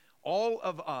All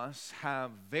of us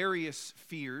have various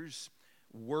fears,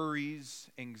 worries,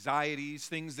 anxieties,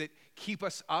 things that keep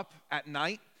us up at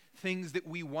night, things that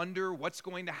we wonder what's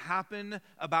going to happen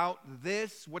about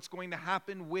this, what's going to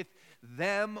happen with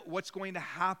them, what's going to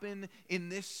happen in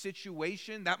this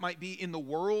situation. That might be in the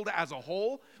world as a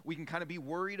whole. We can kind of be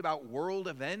worried about world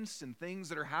events and things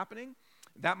that are happening.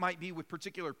 That might be with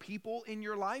particular people in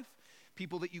your life,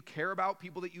 people that you care about,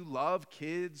 people that you love,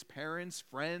 kids, parents,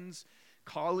 friends,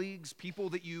 colleagues, people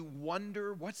that you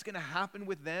wonder what's going to happen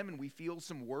with them, and we feel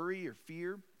some worry or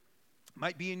fear. It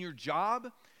might be in your job.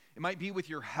 It might be with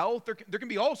your health. There can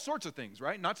be all sorts of things,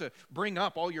 right? Not to bring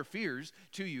up all your fears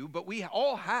to you, but we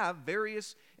all have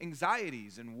various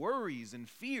anxieties and worries and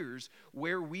fears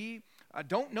where we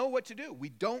don't know what to do. We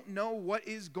don't know what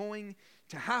is going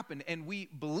to happen, and we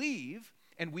believe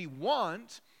and we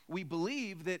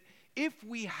believe that if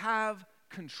we have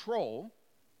control,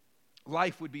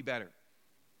 life would be better.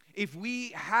 If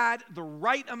we had the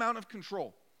right amount of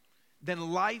control,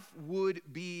 then life would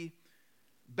be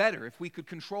better. If we could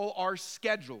control our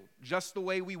schedule just the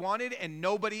way we wanted and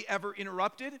nobody ever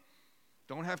interrupted,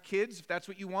 don't have kids if that's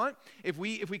what you want. If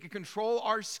we could control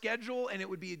our schedule and it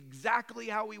would be exactly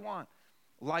how we want,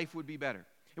 life would be better.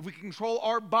 If we could control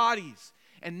our bodies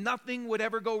and nothing would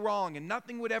ever go wrong and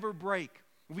nothing would ever break.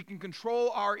 If we can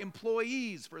control our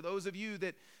employees, for those of you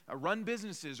that run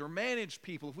businesses or manage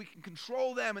people, if we can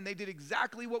control them and they did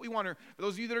exactly what we want, or for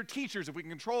those of you that are teachers, if we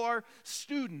can control our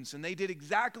students and they did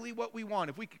exactly what we want,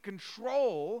 if we could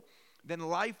control, then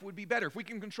life would be better. If we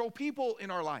can control people in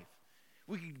our life,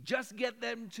 we could just get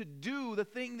them to do the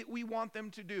thing that we want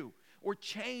them to do or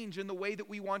change in the way that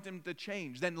we want them to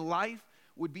change, then life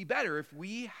would be better if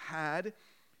we had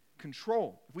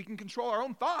control. If we can control our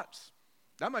own thoughts,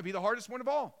 that might be the hardest one of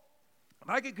all. If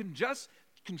I could just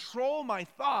control my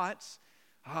thoughts,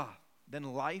 then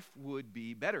life would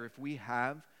be better if we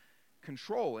have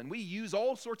control. And we use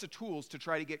all sorts of tools to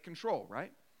try to get control,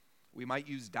 right? We might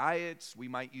use diets. We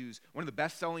might use one of the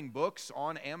best-selling books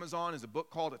on Amazon is a book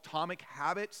called Atomic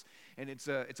Habits, and it's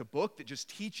a book that just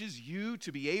teaches you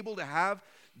to be able to have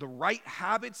the right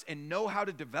habits and know how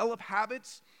to develop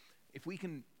habits. If we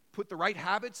can put the right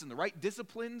habits and the right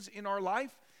disciplines in our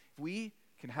life, if we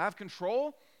can have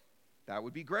control, that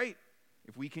would be great.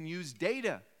 If we can use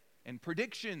data and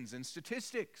predictions and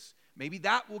statistics, maybe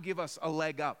that will give us a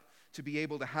leg up to be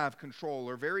able to have control,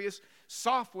 or various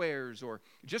softwares, or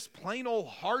just plain old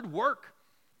hard work.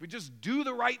 If we just do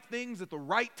the right things at the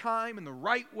right time in the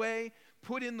right way,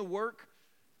 put in the work,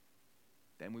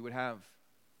 then we would have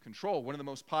control. One of the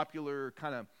most popular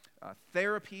kind of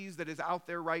therapies that is out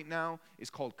there right now is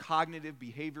called cognitive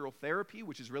behavioral therapy,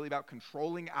 which is really about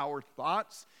controlling our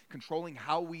thoughts, controlling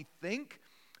how we think.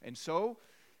 And so,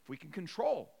 if we can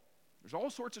control, there's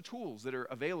all sorts of tools that are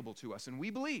available to us. And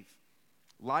we believe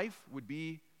life would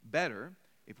be better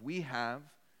if we have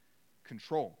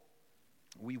control.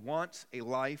 We want a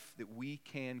life that we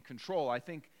can control. I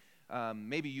think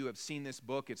maybe you have seen this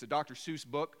book. It's a Dr. Seuss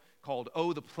book called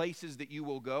Oh, the Places That You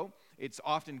Will Go. It's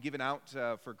often given out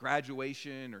for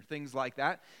graduation or things like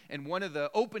that. And one of the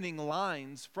opening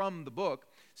lines from the book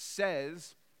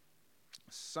says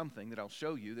something that I'll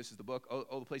show you. This is the book,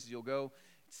 Oh, the Places You'll Go.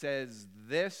 It says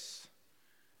this,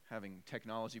 having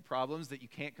technology problems that you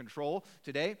can't control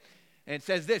today. And it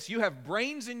says this: you have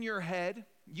brains in your head,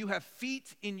 you have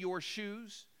feet in your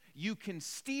shoes, you can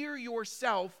steer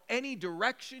yourself any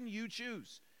direction you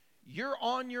choose. You're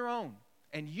on your own,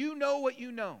 and you know what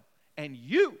you know, and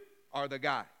you are the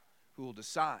guy who will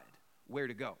decide where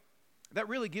to go. That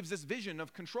really gives this vision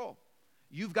of control.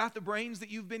 You've got the brains that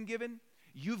you've been given.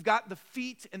 You've got the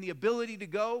feet and the ability to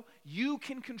go. You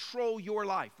can control your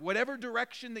life. Whatever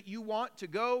direction that you want to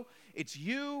go, it's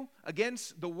you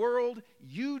against the world.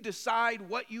 You decide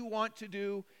what you want to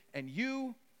do, and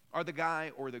you are the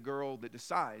guy or the girl that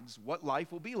decides what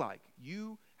life will be like.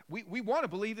 We want to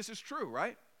believe this is true,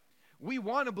 right? We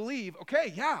want to believe,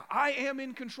 okay, yeah, I am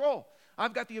in control.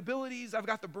 I've got the abilities, I've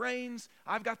got the brains,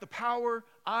 I've got the power,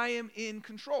 I am in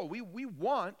control. We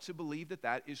want to believe that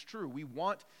that is true. We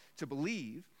want to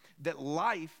believe that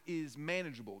life is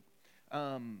manageable.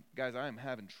 Guys, I am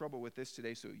having trouble with this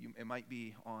today, so it might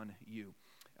be on you.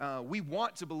 We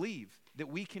want to believe that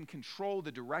we can control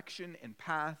the direction and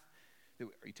path. Are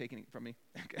you taking it from me?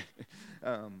 Okay.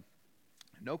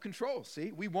 No control,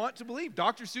 see? We want to believe.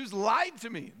 Dr. Seuss lied to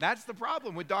me. That's the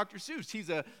problem with Dr. Seuss. He's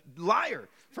a liar,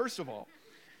 first of all.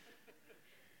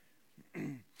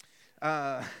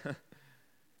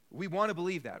 We want to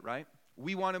believe that, right?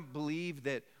 We want to believe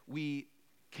that we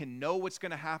can know what's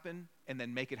going to happen and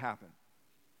then make it happen.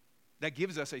 That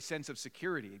gives us a sense of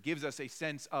security. It gives us a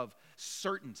sense of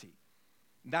certainty.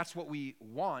 That's what we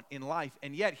want in life.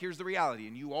 And yet, here's the reality,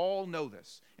 and you all know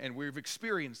this, and we've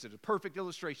experienced it. A perfect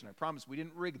illustration. I promise we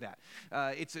didn't rig that.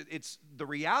 It's the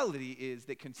reality is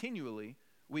that continually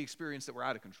we experience that we're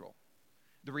out of control.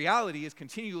 The reality is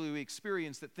continually we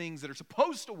experience that things that are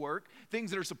supposed to work,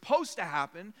 things that are supposed to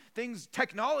happen,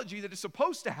 technology that is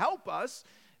supposed to help us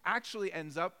actually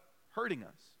ends up hurting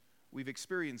us. We've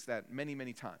experienced that many,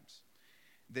 many times,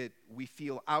 that we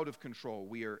feel out of control.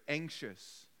 We are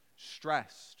anxious,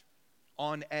 stressed,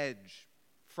 on edge,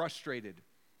 frustrated.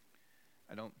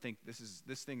 I don't think this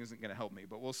thing isn't going to help me,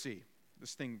 but we'll see.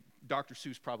 This thing, Dr.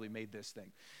 Seuss probably made this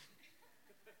thing.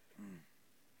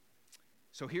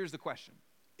 So here's the question.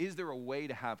 Is there a way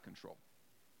to have control?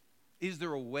 Is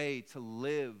there a way to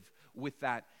live with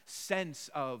that sense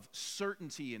of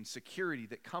certainty and security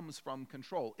that comes from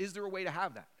control? Is there a way to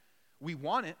have that? We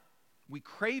want it. We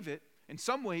crave it. In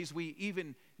some ways, we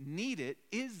even need it.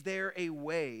 Is there a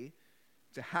way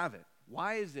to have it?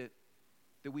 Why is it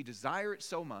that we desire it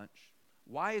so much?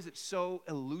 Why is it so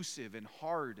elusive and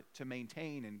hard to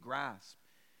maintain and grasp?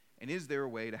 And is there a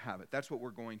way to have it? That's what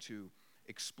we're going to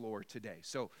explore today.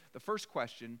 So the first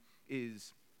question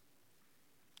is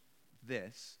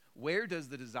this: where does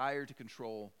the desire to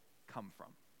control come from?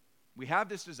 We have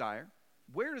this desire.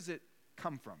 Where does it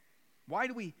come from? Why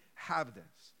do we have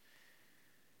this?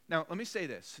 Now, let me say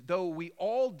this. Though we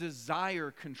all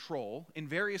desire control in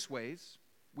various ways,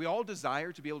 we all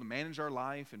desire to be able to manage our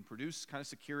life and produce kind of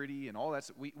security and all that.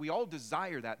 We all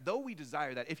desire that. Though we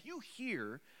desire that, if you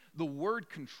hear the word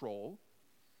control,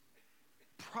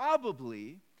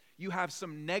 probably you have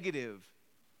some negative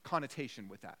connotation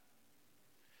with that.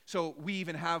 So we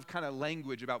even have kind of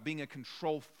language about being a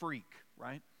control freak,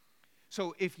 right?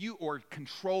 So or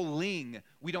controlling,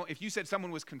 if you said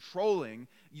someone was controlling,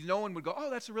 no one would go, oh,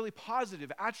 that's a really positive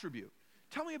attribute.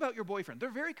 Tell me about your boyfriend. They're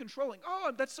very controlling.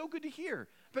 Oh, that's so good to hear.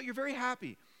 But you're very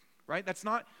happy, right? That's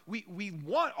not,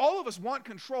 all of us want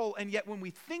control, and yet when we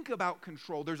think about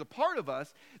control, there's a part of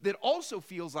us that also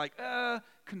feels like,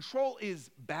 control is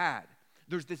bad.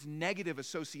 There's this negative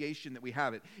association that we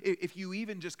have it. If you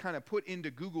even just kind of put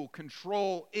into Google,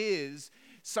 control is,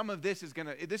 some of this is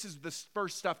the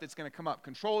first stuff that's going to come up.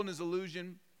 Control is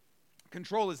illusion.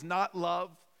 Control is not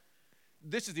love.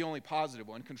 This is the only positive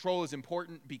one. Control is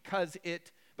important because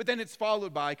but then it's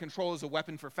followed by control is a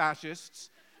weapon for fascists,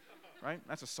 right?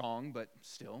 That's a song, but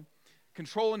still.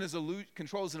 Control is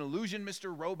an illusion,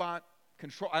 Mr. Robot.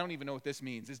 Control, I don't even know what this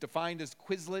means, is defined as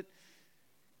Quizlet.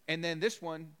 And then this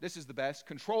is the best.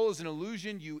 Control is an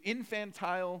illusion, you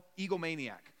infantile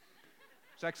egomaniac.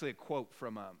 It's actually a quote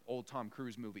from an old Tom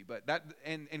Cruise movie, but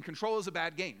and control is a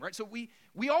bad game, right? So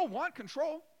we all want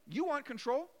control. You want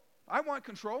control. I want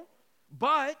control.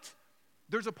 But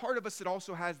there's a part of us that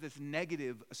also has this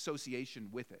negative association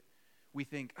with it. We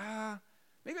think,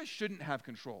 maybe I shouldn't have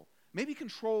control. Maybe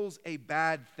control's a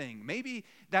bad thing. Maybe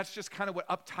that's just kind of what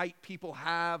uptight people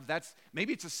have.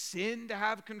 Maybe it's a sin to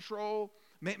have control.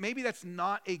 Maybe that's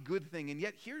not a good thing. And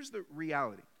yet, here's the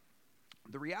reality.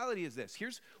 The reality is this.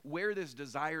 Here's where this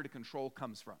desire to control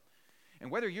comes from. And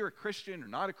whether you're a Christian or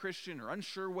not a Christian or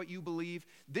unsure what you believe,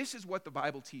 this is what the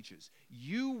Bible teaches.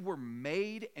 You were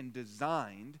made and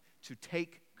designed to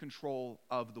take control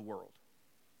of the world.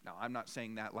 Now, I'm not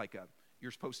saying that like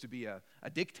you're supposed to be a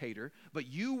dictator, but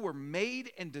you were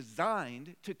made and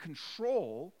designed to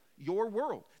control your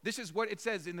world. This is what it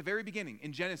says in the very beginning,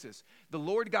 in Genesis. The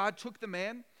Lord God took the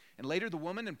man and later the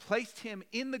woman and placed him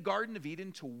in the Garden of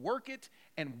Eden to work it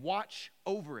and watch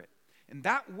over it. And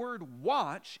that word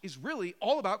watch is really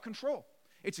all about control.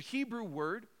 It's a Hebrew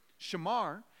word,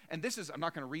 shamar, and I'm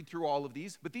not going to read through all of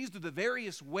these, but these are the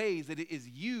various ways that it is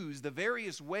used, the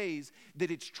various ways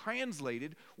that it's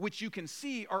translated, which you can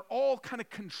see are all kind of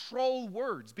control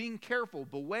words. Being careful,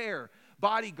 beware,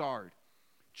 bodyguard,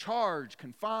 charge,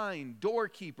 confine,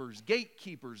 doorkeepers,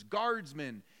 gatekeepers,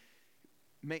 guardsmen,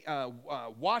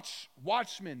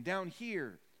 watchmen down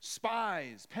here,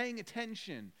 spies, paying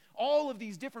attention. All of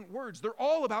these different words, they're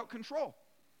all about control.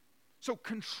 So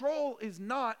control is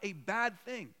not a bad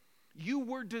thing. You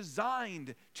were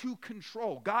designed to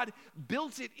control. God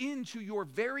built it into your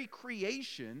very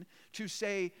creation to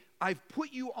say, I've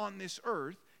put you on this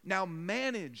earth, now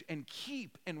manage and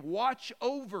keep and watch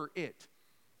over it.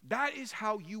 That is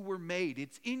how you were made.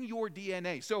 It's in your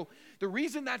DNA. So the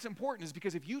reason that's important is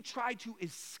because if you try to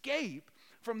escape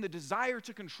from the desire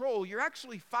to control, you're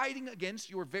actually fighting against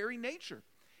your very nature.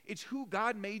 It's who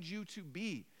God made you to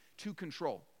be, to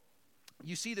control.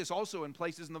 You see this also in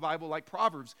places in the Bible like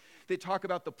Proverbs that talk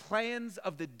about the plans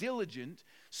of the diligent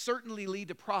certainly lead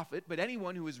to profit, but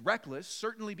anyone who is reckless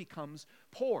certainly becomes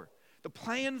poor. The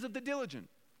plans of the diligent.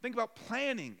 Think about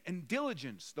planning and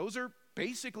diligence. Those are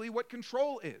basically what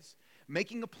control is.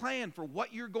 Making a plan for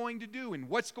what you're going to do and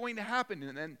what's going to happen,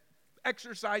 and then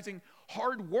exercising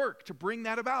hard work to bring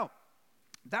that about.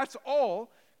 That's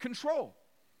all control.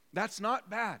 That's not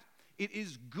bad. It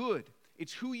is good.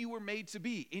 It's who you were made to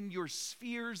be in your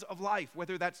spheres of life,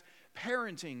 whether that's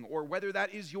parenting or whether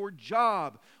that is your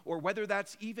job or whether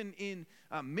that's even in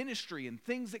ministry and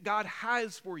things that God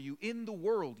has for you in the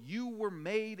world. You were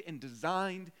made and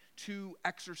designed to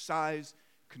exercise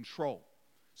control.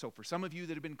 So for some of you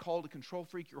that have been called a control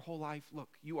freak your whole life, look,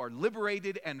 you are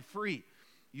liberated and free.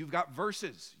 You've got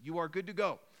verses. You are good to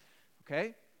go.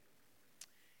 Okay?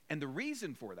 And the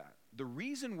reason for that, the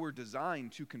reason we're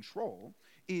designed to control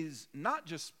is not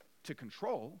just to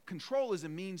control. Control is a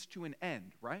means to an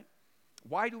end, right?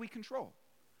 Why do we control?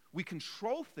 We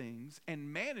control things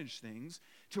and manage things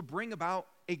to bring about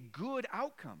a good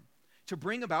outcome, to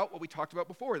bring about what we talked about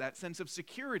before, that sense of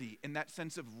security and that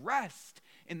sense of rest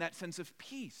and that sense of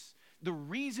peace. The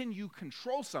reason you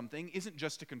control something isn't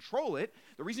just to control it.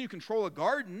 The reason you control a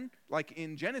garden, like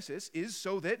in Genesis, is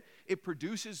so that it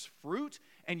produces fruit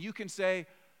and you can say,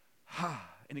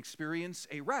 and experience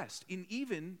a rest. And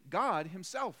even God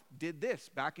himself did this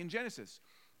back in Genesis.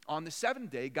 On the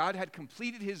seventh day, God had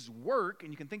completed his work,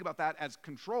 and you can think about that as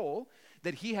control,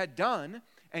 that he had done,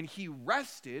 and he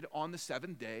rested on the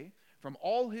seventh day from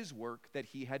all his work that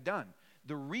he had done.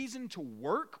 The reason to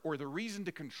work, or the reason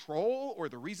to control, or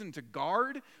the reason to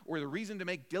guard, or the reason to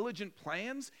make diligent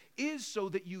plans is so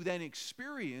that you then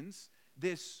experience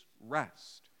this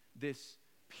rest, this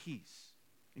peace.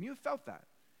 And you have felt that.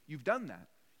 You've done that.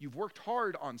 You've worked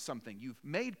hard on something. You've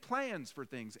made plans for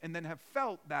things and then have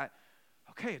felt that,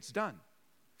 okay, it's done.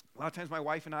 A lot of times my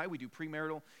wife and I, we do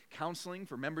premarital counseling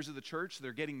for members of the church that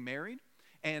are getting married.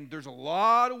 And there's a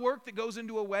lot of work that goes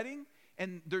into a wedding.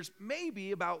 And there's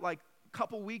maybe about like a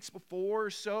couple weeks before or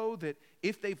so that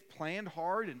if they've planned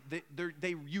hard and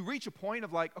you reach a point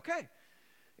of like, okay,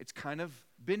 it's kind of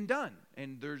been done.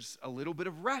 And there's a little bit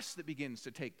of rest that begins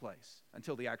to take place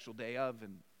until the actual day of,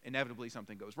 and inevitably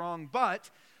something goes wrong. But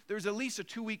there's at least a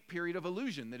 2-week period of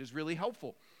illusion that is really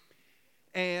helpful.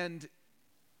 And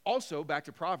also, back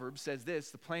to Proverbs, says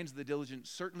this, the plans of the diligent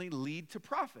certainly lead to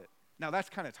profit. Now, that's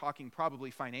kind of talking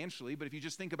probably financially, but if you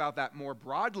just think about that more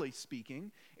broadly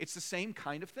speaking, it's the same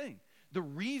kind of thing. The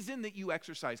reason that you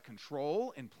exercise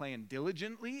control and plan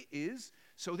diligently is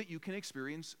so that you can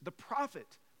experience the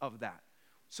profit of that.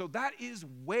 So that is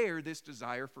where this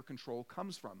desire for control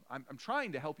comes from. I'm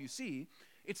trying to help you see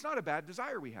it's not a bad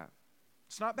desire we have.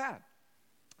 It's not bad.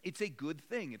 It's a good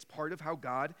thing. It's part of how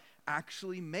God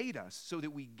actually made us so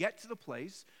that we get to the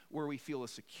place where we feel a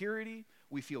security,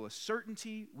 we feel a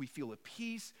certainty, we feel a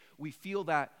peace, we feel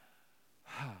that,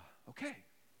 okay,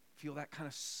 feel that kind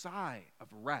of sigh of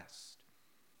rest.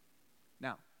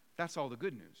 Now, that's all the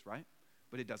good news, right?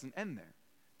 But it doesn't end there,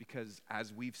 because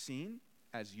as we've seen,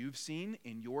 as you've seen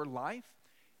in your life,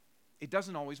 it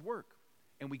doesn't always work,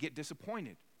 and we get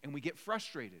disappointed, and we get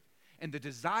frustrated. And the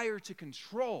desire to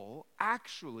control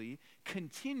actually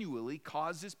continually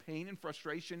causes pain and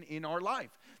frustration in our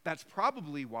life. That's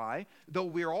probably why, though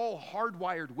we're all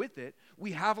hardwired with it,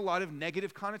 we have a lot of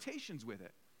negative connotations with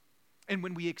it. And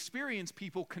when we experience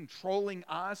people controlling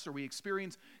us or we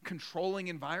experience controlling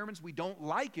environments, we don't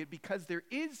like it because there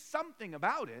is something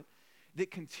about it that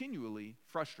continually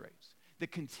frustrates,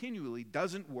 that continually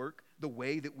doesn't work the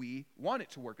way that we want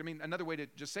it to work. I mean, another way to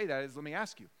just say that is, let me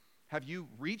ask you, have you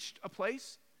reached a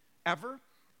place ever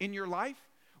in your life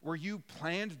where you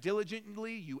planned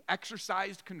diligently, you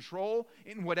exercised control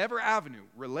in whatever avenue,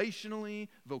 relationally,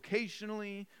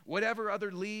 vocationally, whatever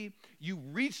otherly, you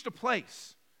reached a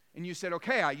place and you said,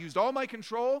 okay, I used all my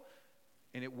control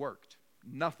and it worked.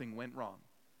 Nothing went wrong.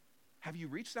 Have you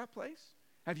reached that place?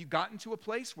 Have you gotten to a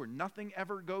place where nothing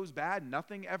ever goes bad,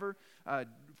 nothing ever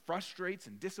frustrates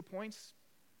and disappoints?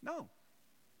 No.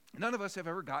 None of us have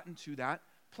ever gotten to that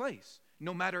place.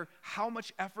 No matter how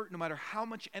much effort, no matter how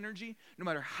much energy, no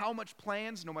matter how much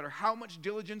plans, no matter how much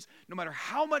diligence, no matter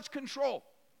how much control,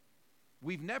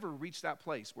 we've never reached that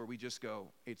place where we just go,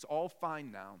 it's all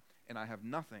fine now, and I have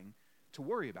nothing to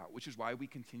worry about, which is why we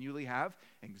continually have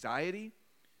anxiety.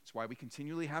 It's why we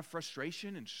continually have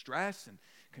frustration and stress and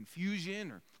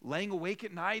confusion, or laying awake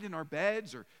at night in our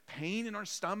beds, or pain in our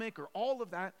stomach, or all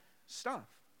of that stuff.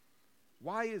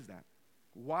 Why is that?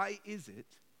 Why is it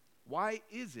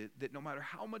that no matter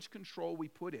how much control we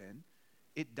put in,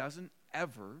 it doesn't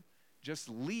ever just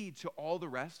lead to all the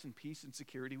rest and peace and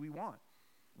security we want?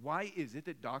 Why is it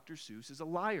that Dr. Seuss is a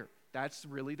liar? That's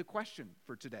really the question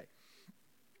for today.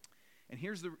 And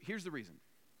here's the reason.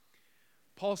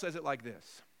 Paul says it like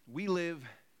this. We live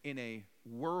in a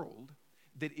world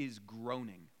that is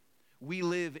groaning. We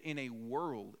live in a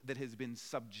world that has been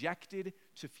subjected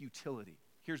to futility.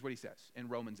 Here's what he says in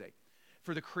Romans 8.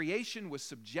 For the creation was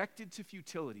subjected to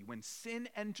futility when sin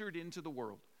entered into the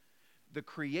world. The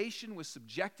creation was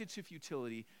subjected to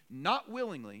futility, not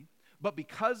willingly, but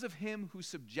because of him who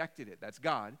subjected it, that's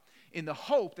God, in the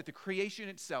hope that the creation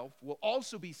itself will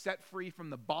also be set free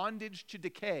from the bondage to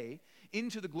decay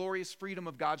into the glorious freedom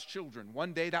of God's children.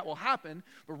 One day that will happen,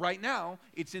 but right now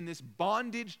it's in this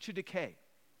bondage to decay.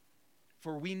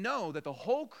 For we know that the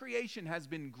whole creation has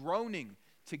been groaning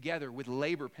together with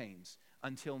labor pains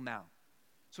until now.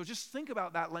 So just think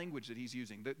about that language that he's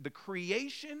using. The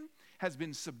creation has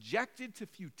been subjected to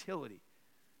futility,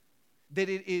 that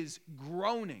it is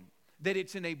groaning, that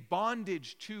it's in a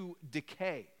bondage to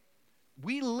decay.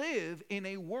 We live in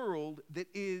a world that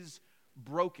is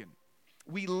broken.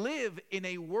 We live in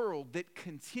a world that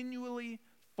continually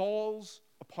falls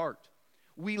apart.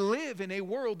 We live in a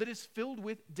world that is filled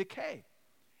with decay.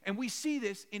 And we see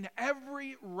this in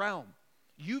every realm.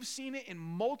 You've seen it in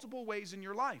multiple ways in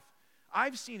your life.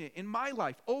 I've seen it in my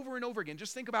life over and over again.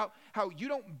 Just think about how you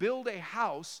don't build a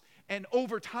house and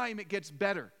over time it gets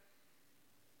better.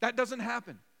 That doesn't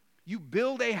happen. You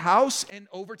build a house and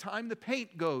over time the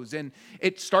paint goes and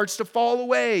it starts to fall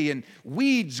away and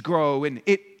weeds grow and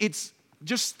it's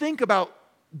just think about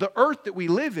the earth that we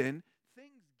live in.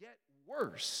 Things get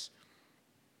worse.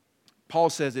 Paul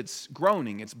says it's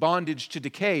groaning, it's bondage to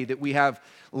decay, that we have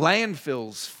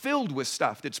landfills filled with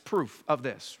stuff that's proof of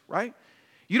this, right?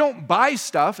 You don't buy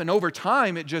stuff and over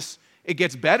time it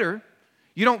gets better.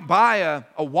 You don't buy a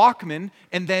Walkman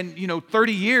and then,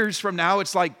 30 years from now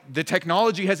it's like the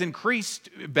technology has increased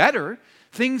better.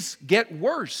 Things get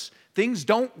worse. Things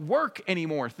don't work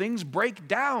anymore. Things break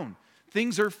down.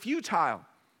 Things are futile.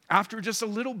 After just a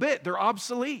little bit, they're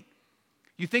obsolete.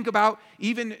 You think about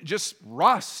even just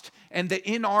rust and that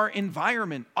in our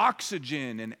environment,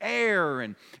 oxygen and air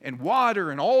and water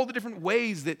and all the different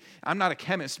ways that, I'm not a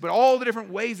chemist, but all the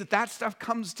different ways that stuff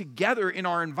comes together in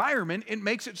our environment, it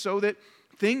makes it so that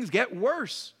things get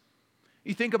worse.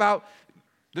 You think about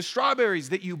the strawberries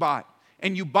that you bought,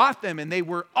 and you bought them and they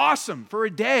were awesome for a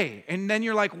day, and then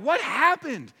you're like, what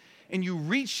happened? And you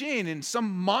reach in and some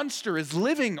monster is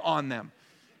living on them,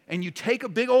 and you take a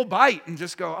big old bite and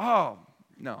just go, oh,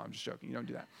 no, I'm just joking. You don't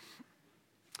do that.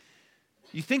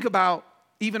 You think about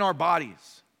even our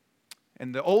bodies.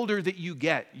 And the older that you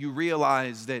get, you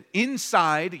realize that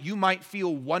inside you might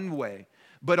feel one way,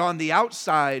 but on the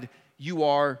outside you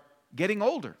are getting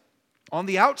older. On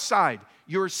the outside,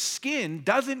 your skin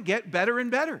doesn't get better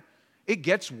and better. It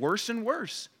gets worse and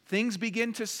worse. Things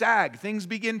begin to sag. Things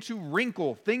begin to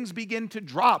wrinkle. Things begin to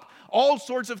drop. All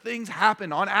sorts of things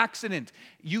happen on accident.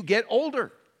 You get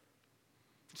older.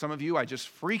 Some of you, I just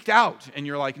freaked out, and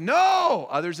you're like, no!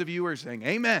 Others of you are saying,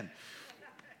 amen.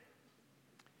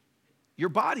 Your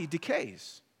body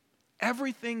decays.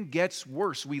 Everything gets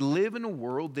worse. We live in a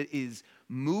world that is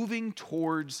moving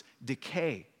towards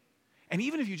decay. And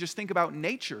even if you just think about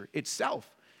nature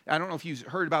itself, I don't know if you've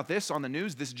heard about this on the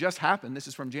news. This just happened. This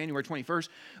is from January 21st.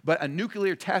 But a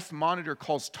nuclear test monitor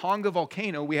calls Tonga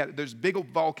volcano. There's a big old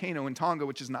volcano in Tonga,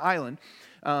 which is an island.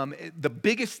 The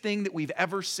biggest thing that we've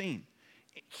ever seen.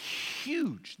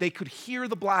 Huge. They could hear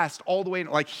the blast all the way,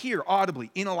 like here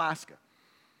audibly in Alaska.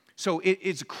 So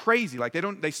it's crazy. Like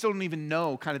they still don't even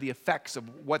know kind of the effects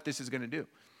of what this is going to do.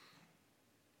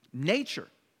 Nature.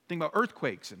 Think about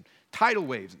earthquakes and tidal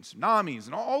waves and tsunamis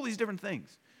and all these different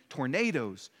things.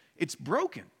 Tornadoes. It's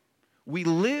broken. We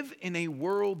live in a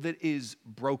world that is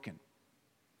broken.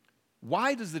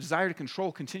 Why does the desire to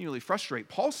control continually frustrate?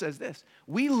 Paul says this.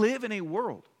 We live in a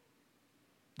world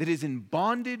that is in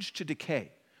bondage to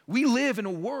decay. We live in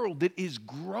a world that is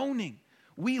groaning.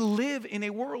 We live in a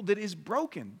world that is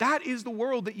broken. That is the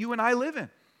world that you and I live in.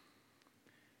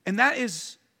 And that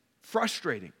is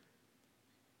frustrating.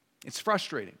 It's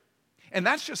frustrating. And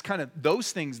that's just kind of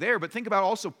those things there. But think about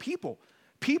also people.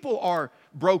 People are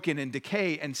broken and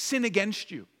decay and sin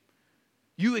against you.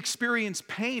 You experience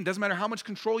pain. Doesn't matter how much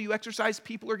control you exercise,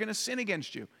 people are going to sin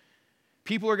against you.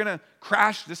 People are going to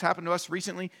crash, this happened to us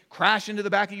recently, crash into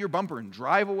the back of your bumper and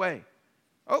drive away.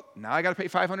 Oh, now I got to pay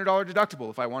 $500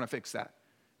 deductible if I want to fix that.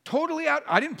 Totally out.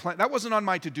 I didn't plan. That wasn't on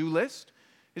my to-do list.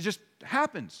 It just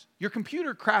happens. Your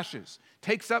computer crashes.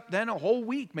 Takes up then a whole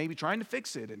week maybe trying to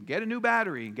fix it and get a new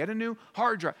battery and get a new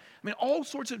hard drive. I mean, all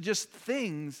sorts of just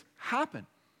things happen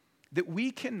that we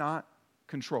cannot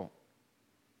control.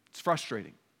 It's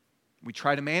frustrating. We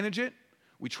try to manage it.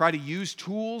 We try to use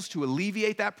tools to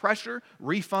alleviate that pressure,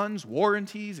 refunds,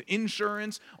 warranties,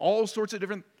 insurance, all sorts of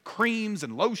different creams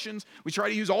and lotions. We try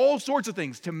to use all sorts of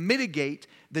things to mitigate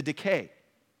the decay.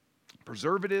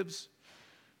 preservatives.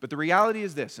 But the reality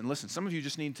is this, and listen, some of you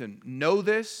just need to know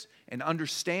this and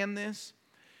understand this.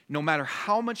 No matter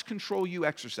how much control you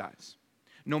exercise,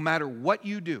 no matter what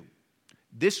you do,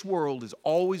 this world is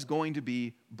always going to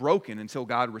be broken until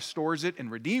God restores it and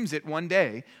redeems it one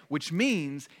day, which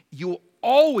means you'll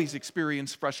always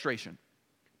experience frustration.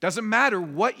 Doesn't matter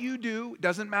what you do,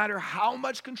 doesn't matter how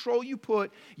much control you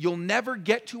put, you'll never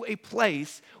get to a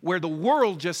place where the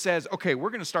world just says, okay, we're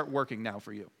going to start working now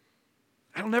for you.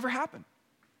 That'll never happen.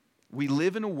 We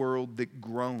live in a world that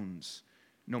groans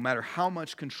no matter how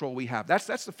much control we have.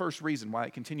 That's the first reason why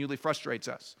it continually frustrates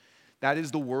us. That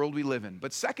is the world we live in.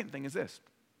 But second thing is this.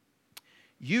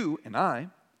 You and I,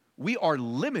 we are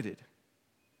limited.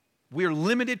 We are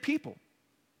limited people.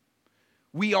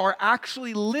 We are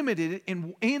actually limited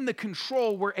in the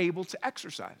control we're able to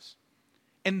exercise.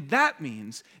 And that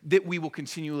means that we will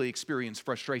continually experience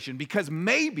frustration, because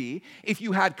maybe if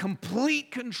you had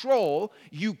complete control,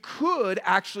 you could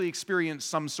actually experience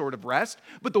some sort of rest,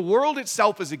 but the world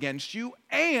itself is against you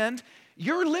and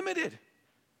you're limited.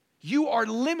 You are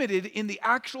limited in the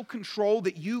actual control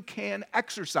that you can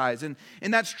exercise. And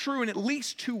that's true in at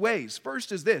least two ways.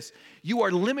 First is this: you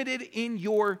are limited in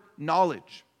your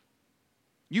knowledge.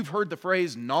 You've heard the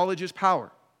phrase, knowledge is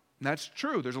power. And that's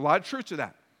true. There's a lot of truth to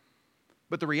that.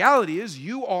 But the reality is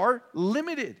you are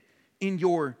limited in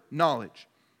your knowledge.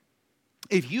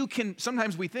 If you can,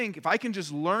 sometimes we think, if I can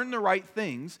just learn the right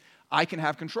things, I can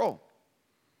have control.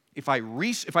 If I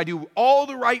do all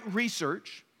the right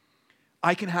research,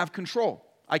 I can have control.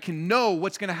 I can know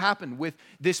what's going to happen with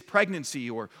this pregnancy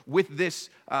or with this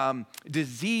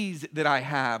disease that I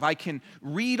have. I can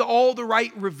read all the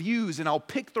right reviews and I'll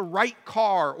pick the right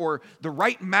car or the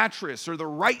right mattress or the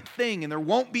right thing and there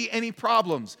won't be any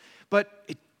problems. But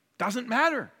it doesn't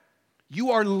matter.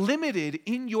 You are limited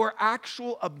in your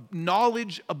actual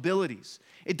knowledge abilities.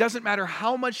 It doesn't matter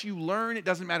how much you learn. It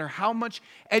doesn't matter how much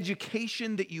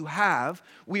education that you have.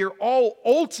 We are all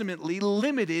ultimately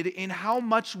limited in how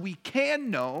much we can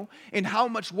know and how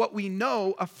much what we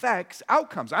know affects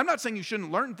outcomes. I'm not saying you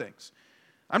shouldn't learn things.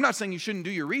 I'm not saying you shouldn't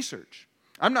do your research.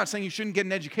 I'm not saying you shouldn't get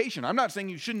an education. I'm not saying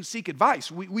you shouldn't seek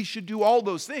advice. We should do all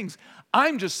those things.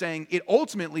 I'm just saying it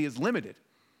ultimately is limited.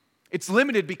 It's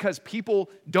limited because people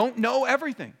don't know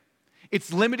everything.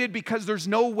 It's limited because there's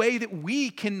no way that we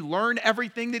can learn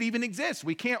everything that even exists.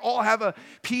 We can't all have a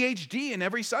PhD in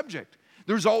every subject.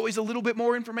 There's always a little bit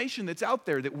more information that's out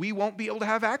there that we won't be able to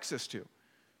have access to.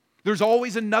 There's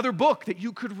always another book that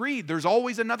you could read. There's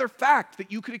always another fact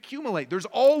that you could accumulate. There's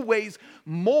always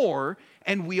more,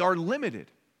 and we are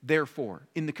limited, therefore,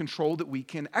 in the control that we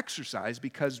can exercise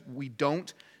because we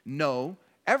don't know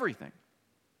everything.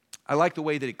 I like the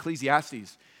way that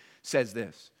Ecclesiastes says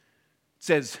this. It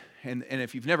says, and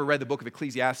if you've never read the book of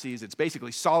Ecclesiastes, it's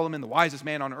basically Solomon, the wisest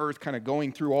man on earth, kind of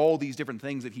going through all these different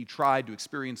things that he tried to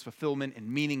experience fulfillment and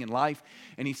meaning in life.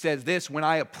 And he says this: when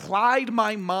I applied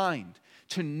my mind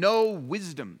to know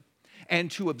wisdom and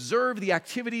to observe the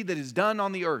activity that is done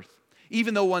on the earth,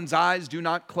 even though one's eyes do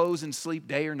not close in sleep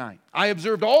day or night, I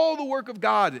observed all the work of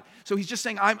God. So he's just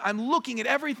saying, I'm looking at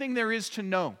everything there is to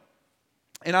know.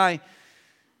 And I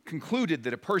concluded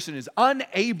that a person is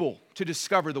unable to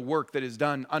discover the work that is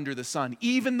done under the sun.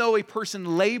 Even though a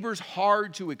person labors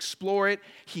hard to explore it,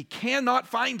 he cannot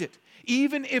find it.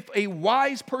 Even if a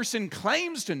wise person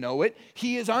claims to know it,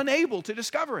 he is unable to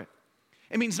discover it.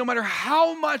 It means no matter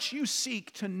how much you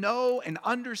seek to know and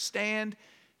understand,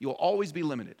 you'll always be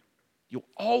limited. You'll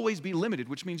always be limited,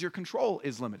 which means your control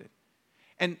is limited.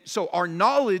 And so our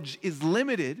knowledge is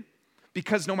limited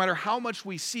because no matter how much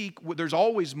we seek, there's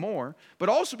always more, but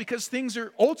also because things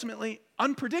are ultimately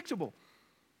unpredictable.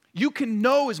 You can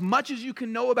know as much as you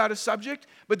can know about a subject,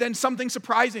 but then something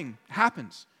surprising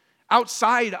happens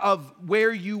outside of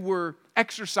where you were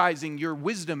exercising your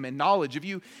wisdom and knowledge.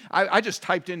 I just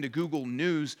typed into Google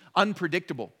News,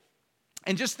 unpredictable,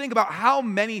 and just think about how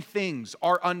many things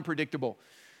are unpredictable.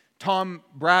 Tom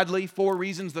Bradley, 4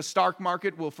 reasons the stock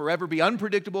market will forever be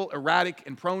unpredictable, erratic,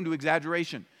 and prone to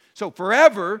exaggeration. So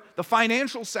forever, the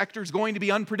financial sector is going to be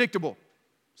unpredictable.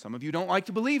 Some of you don't like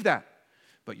to believe that,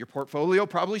 but your portfolio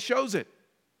probably shows it.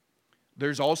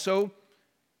 There's also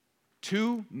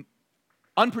 2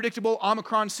 unpredictable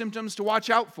Omicron symptoms to watch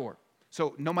out for.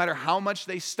 So no matter how much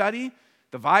they study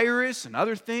the virus and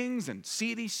other things and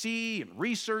CDC and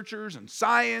researchers and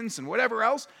science and whatever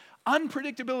else,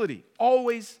 unpredictability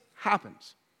always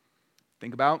happens.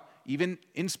 Think about even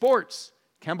in sports.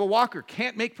 Kemba Walker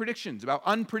can't make predictions about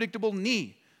unpredictable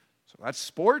knee. So that's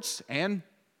sports and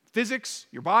physics,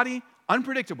 your body,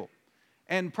 unpredictable.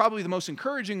 And probably the most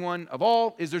encouraging one of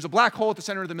all is there's a black hole at the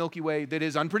center of the Milky Way that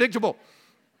is unpredictable.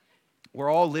 We're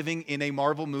all living in a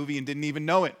Marvel movie and didn't even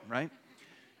know it, right?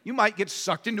 You might get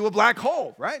sucked into a black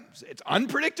hole, right? It's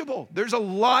unpredictable. There's a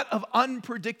lot of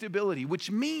unpredictability, which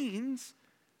means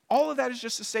all of that is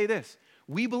just to say this.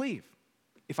 We believe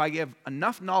if I give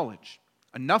enough knowledge,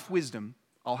 enough wisdom,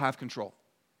 I'll have control.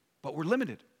 But we're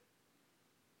limited.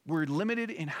 We're limited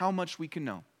in how much we can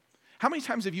know. How many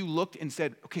times have you looked and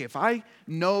said, okay, if I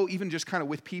know, even just kind of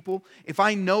with people, if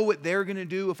I know what they're going to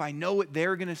do, if I know what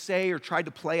they're going to say, or tried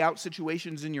to play out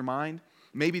situations in your mind,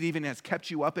 maybe it even has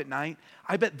kept you up at night,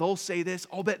 I bet they'll say this,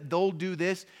 I'll bet they'll do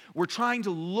this. We're trying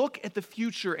to look at the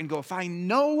future and go, if I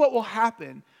know what will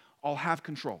happen, I'll have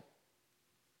control.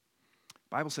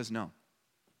 The Bible says no.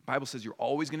 The Bible says you're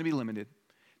always going to be limited.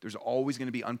 There's always going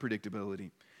to be unpredictability.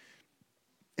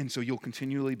 And so you'll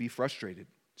continually be frustrated.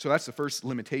 So that's the first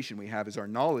limitation we have is our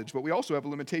knowledge, but we also have a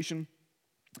limitation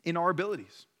in our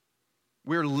abilities.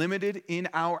 We're limited in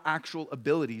our actual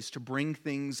abilities to bring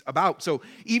things about. So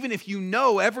even if you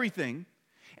know everything,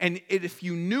 and if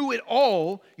you knew it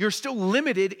all, you're still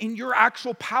limited in your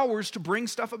actual powers to bring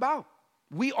stuff about.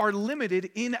 We are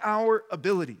limited in our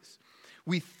abilities.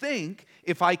 We think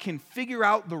if I can figure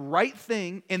out the right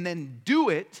thing and then do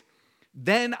it,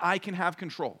 then I can have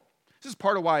control. This is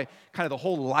part of why kind of the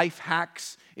whole life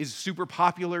hacks is super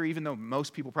popular, even though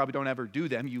most people probably don't ever do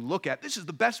them. You look at, this is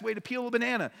the best way to peel a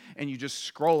banana, and you just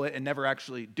scroll it and never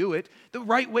actually do it. The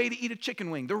right way to eat a chicken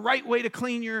wing, the right way to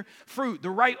clean your fruit,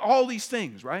 all these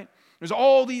things, right? There's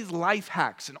all these life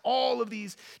hacks and all of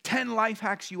these 10 life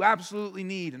hacks you absolutely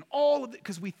need, and all of it,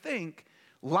 because we think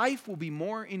life will be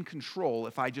more in control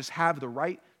if I just have the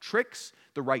right tricks,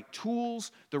 the right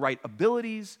tools, the right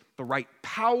abilities, the right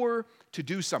power to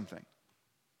do something.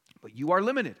 But you are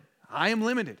limited. I am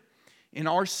limited in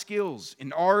our skills,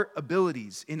 in our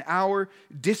abilities, in our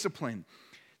discipline.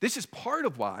 This is part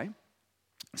of why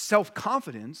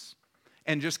self-confidence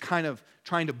and just kind of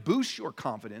trying to boost your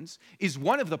confidence is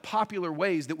one of the popular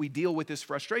ways that we deal with this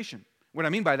frustration. What I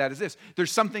mean by that is this.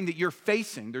 There's something that you're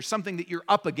facing. There's something that you're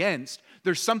up against.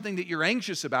 There's something that you're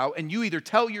anxious about, and you either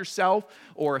tell yourself,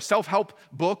 or a self-help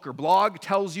book or blog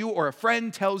tells you, or a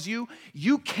friend tells you,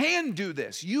 you can do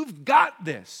this. You've got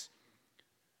this.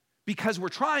 Because we're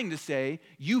trying to say,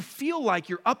 you feel like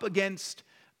you're up against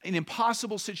an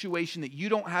impossible situation that you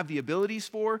don't have the abilities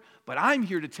for, but I'm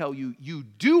here to tell you, you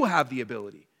do have the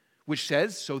ability, which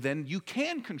says, so then you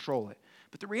can control it.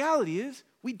 But the reality is,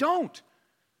 we don't.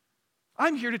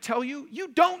 I'm here to tell you, you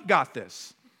don't got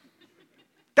this.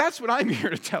 That's what I'm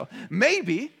here to tell.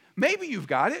 Maybe you've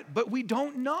got it, but we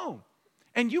don't know.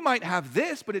 And you might have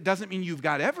this, but it doesn't mean you've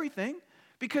got everything,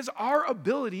 because our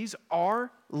abilities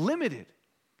are limited.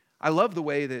 I love the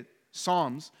way that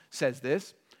Psalms says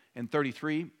this in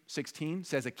 33:16,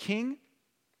 says, a king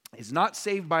is not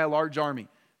saved by a large army,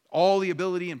 all the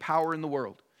ability and power in the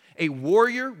world. A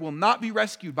warrior will not be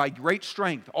rescued by great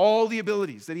strength, all the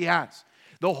abilities that he has.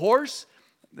 The horse,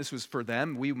 this was for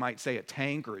them, we might say a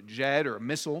tank or a jet or a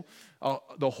missile.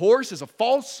 The horse is a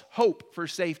false hope for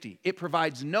safety. It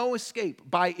provides no escape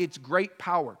by its great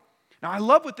power. Now, I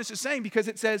love what this is saying because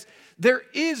it says there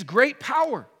is great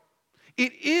power.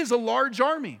 It is a large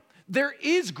army. There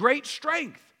is great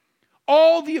strength.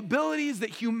 All the abilities that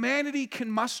humanity can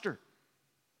muster.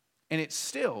 And it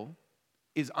still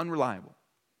is unreliable.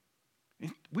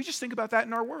 We just think about that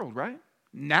in our world, right?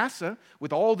 NASA,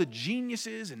 with all the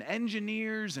geniuses and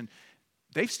engineers, and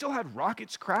they've still had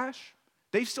rockets crash.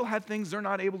 They've still had things they're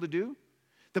not able to do.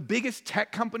 The biggest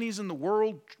tech companies in the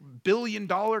world,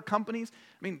 billion-dollar companies.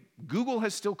 I mean, Google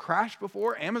has still crashed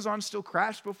before. Amazon still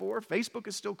crashed before. Facebook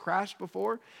has still crashed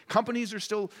before. Companies are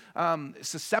still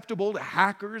susceptible to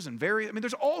hackers and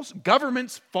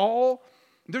governments fall.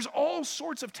 There's all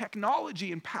sorts of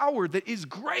technology and power that is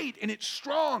great and it's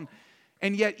strong.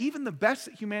 And yet, even the best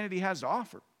that humanity has to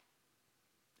offer,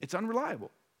 it's unreliable.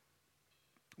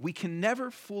 We can never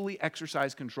fully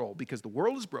exercise control because the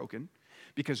world is broken,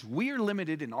 because we are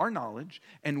limited in our knowledge,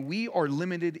 and we are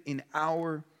limited in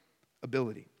our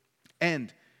ability.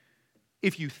 And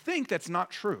if you think that's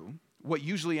not true, what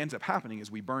usually ends up happening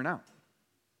is we burn out.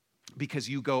 Because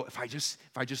you go, if I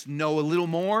just know a little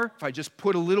more, if I just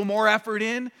put a little more effort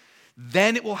in,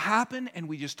 then it will happen, and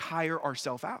we just tire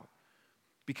ourselves out.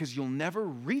 Because you'll never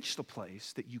reach the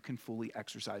place that you can fully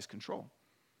exercise control.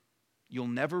 You'll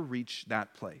never reach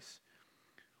that place.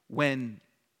 When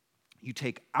you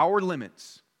take our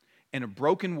limits and a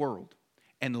broken world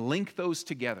and link those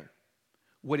together,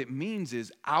 what it means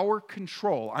is our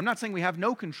control, I'm not saying we have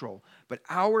no control, but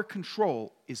our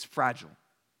control is fragile.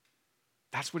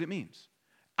 That's what it means.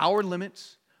 Our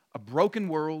limits, a broken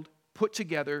world put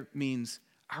together means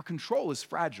our control is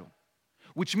fragile.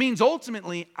 which means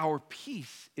ultimately our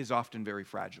peace is often very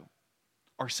fragile.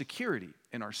 Our security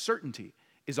and our certainty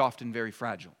is often very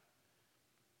fragile,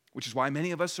 which is why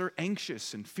many of us are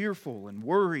anxious and fearful and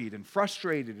worried and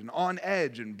frustrated and on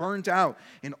edge and burnt out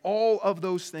and all of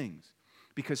those things.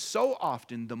 Because so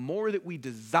often, the more that we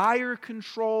desire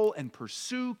control and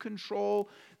pursue control,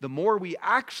 the more we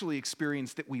actually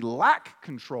experience that we lack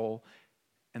control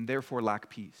and therefore lack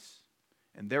peace,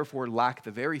 and therefore lack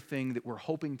the very thing that we're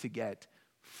hoping to get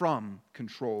from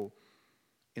control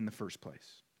in the first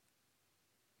place.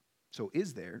 So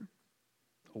is there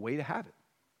a way to have it?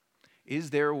 Is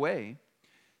there a way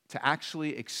to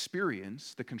actually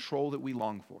experience the control that we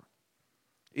long for?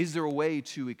 Is there a way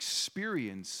to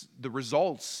experience the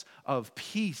results of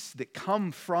peace that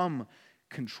come from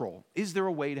control? Is there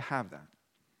a way to have that?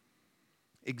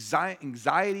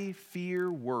 Anxiety,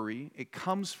 fear, worry, it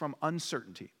comes from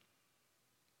uncertainty.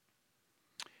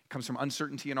 It comes from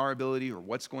uncertainty in our ability or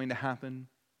what's going to happen.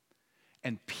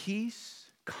 And peace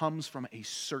comes from a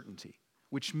certainty,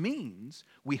 which means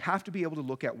we have to be able to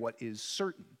look at what is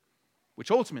certain, which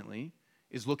ultimately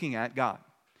is looking at God.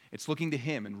 It's looking to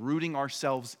Him and rooting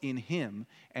ourselves in Him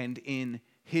and in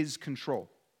His control.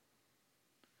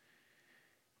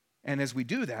 And as we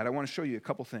do that, I want to show you a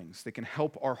couple things that can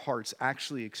help our hearts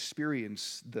actually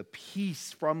experience the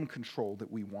peace from control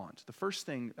that we want. The first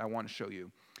thing I want to show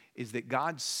you is that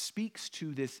God speaks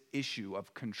to this issue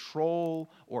of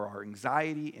control or our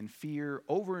anxiety and fear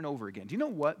over and over again. Do you know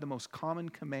what the most common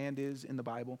command is in the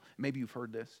Bible? Maybe you've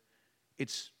heard this.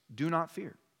 It's do not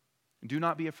fear. Do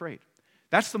not be afraid.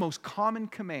 That's the most common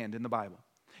command in the Bible.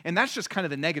 And that's just kind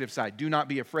of the negative side, do not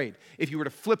be afraid. If you were to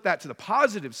flip that to the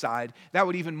positive side, that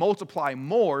would even multiply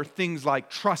more things like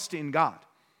trust in God,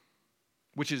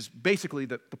 which is basically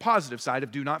the positive side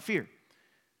of do not fear.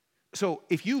 So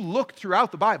if you look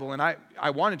throughout the Bible, and I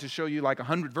wanted to show you like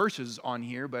 100 verses on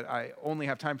here, but I only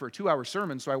have time for a 2-hour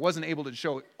sermon, so I wasn't able to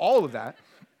show all of that.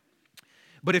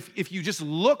 But if you just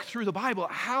look through the Bible,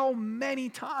 how many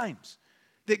times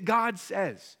that God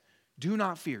says, do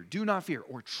not fear,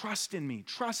 or trust in me,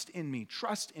 trust in me,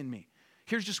 trust in me.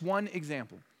 Here's just one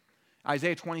example.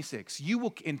 Isaiah 26,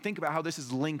 and think about how this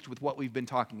is linked with what we've been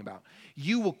talking about.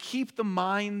 You will keep the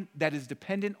mind that is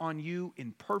dependent on you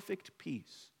in perfect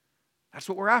peace. That's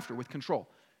what we're after with control.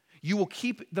 You will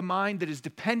keep the mind that is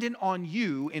dependent on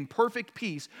you in perfect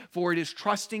peace, for it is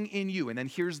trusting in you. And then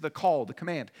here's the call, the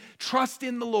command. Trust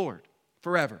in the Lord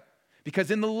forever.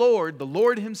 Because in the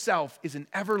Lord Himself is an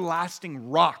everlasting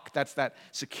rock. That's that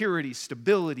security,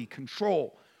 stability,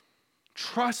 control.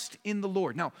 Trust in the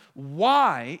Lord. Now,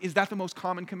 why is that the most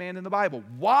common command in the Bible?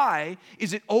 Why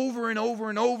is it over and over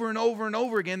and over and over and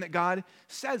over again that God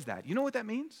says that? You know what that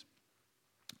means?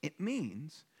 It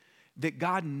means that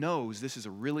God knows this is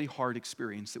a really hard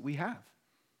experience that we have.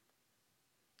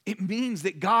 It means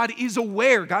that God is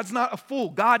aware. God's not a fool.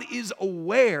 God is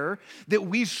aware that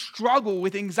we struggle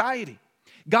with anxiety.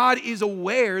 God is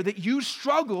aware that you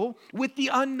struggle with the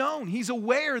unknown. He's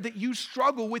aware that you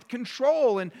struggle with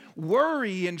control and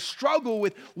worry and struggle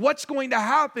with what's going to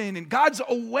happen. And God's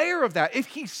aware of that. If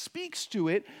He speaks to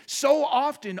it so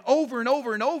often, over and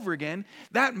over and over again,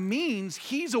 that means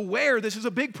He's aware this is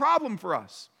a big problem for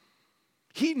us.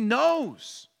 He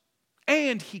knows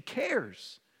and He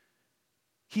cares.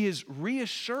 He is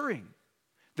reassuring.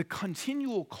 The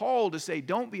continual call to say,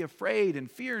 don't be afraid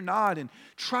and fear not and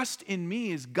trust in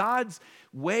me is God's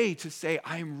way to say,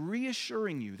 I'm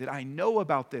reassuring you that I know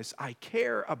about this. I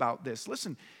care about this.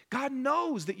 Listen, God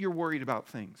knows that you're worried about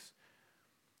things.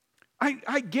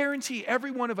 I guarantee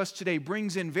every one of us today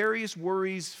brings in various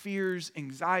worries, fears,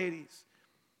 anxieties,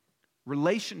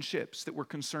 relationships that we're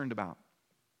concerned about,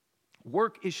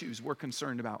 work issues we're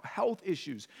concerned about, health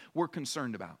issues we're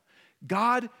concerned about.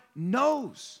 God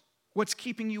knows what's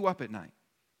keeping you up at night.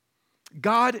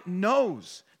 God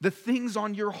knows the things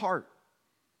on your heart.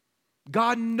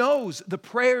 God knows the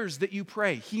prayers that you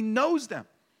pray. He knows them.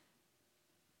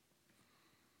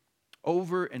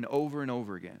 Over and over and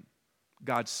over again,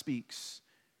 God speaks,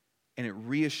 and it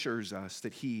reassures us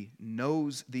that He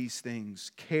knows these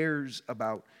things, cares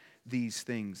about these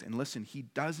things. And listen, He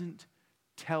doesn't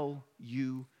tell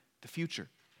you the future.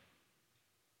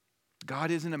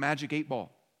 God isn't a magic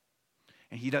 8-ball,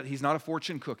 and He's not a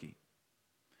fortune cookie.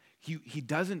 He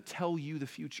doesn't tell you the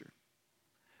future,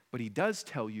 but He does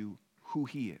tell you who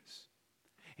He is.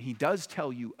 And He does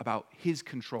tell you about His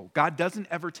control. God doesn't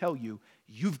ever tell you,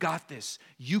 you've got this,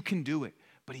 you can do it,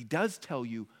 but He does tell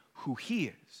you who He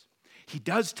is. He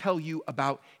does tell you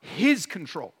about His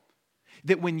control,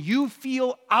 that when you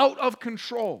feel out of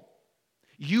control,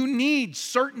 you need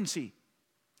certainty.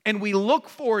 And we look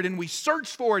for it and we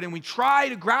search for it and we try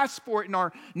to grasp for it in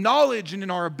our knowledge and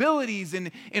in our abilities and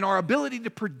in our ability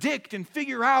to predict and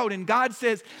figure out. And God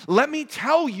says, let me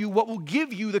tell you what will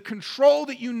give you the control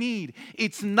that you need.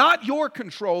 It's not your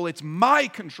control, it's my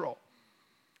control.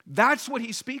 That's what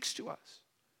he speaks to us.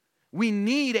 We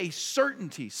need a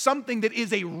certainty, something that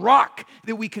is a rock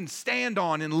that we can stand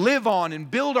on and live on and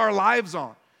build our lives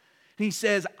on. And he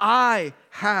says, I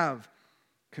have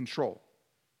control.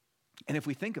 And if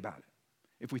we think about it,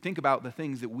 if we think about the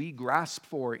things that we grasp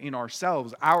for in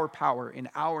ourselves, our power and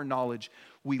our knowledge,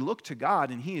 we look to God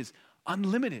and he is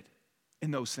unlimited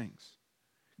in those things.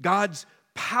 God's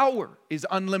power is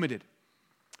unlimited.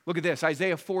 Look at this,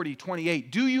 Isaiah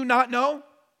 40:28. Do you not know?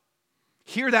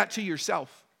 Hear that to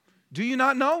yourself. Do you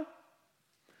not know?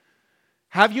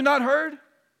 Have you not heard?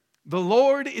 The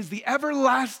Lord is the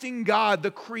everlasting God,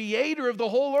 the creator of the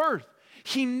whole earth.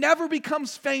 He never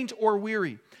becomes faint or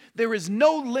weary. There is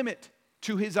no limit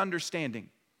to his understanding.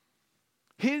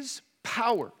 His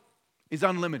power is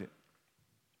unlimited.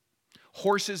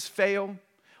 Horses fail,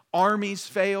 armies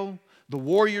fail, the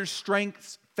warrior's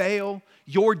strengths fail,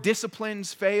 your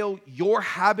disciplines fail, your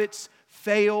habits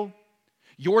fail,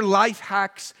 your life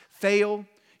hacks fail,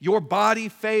 your body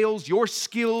fails, your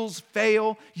skills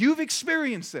fail. You've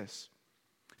experienced this.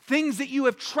 Things that you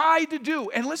have tried to do,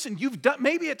 and listen, you've done,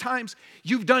 maybe at times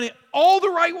you've done it all the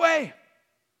right way.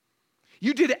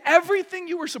 You did everything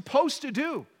you were supposed to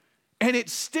do, and it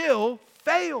still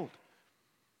failed.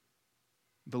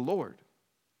 The Lord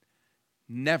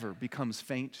never becomes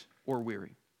faint or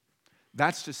weary.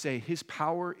 That's to say, his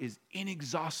power is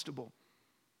inexhaustible.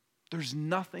 There's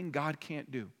nothing God can't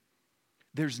do.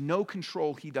 There's no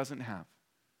control he doesn't have.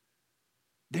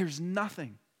 There's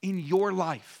nothing in your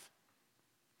life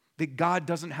that God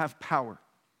doesn't have power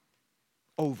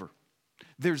over.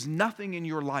 There's nothing in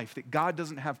your life that God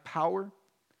doesn't have power,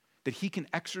 that he can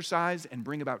exercise and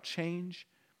bring about change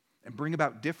and bring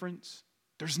about difference.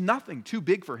 There's nothing too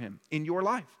big for him in your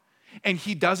life. And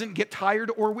he doesn't get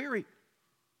tired or weary.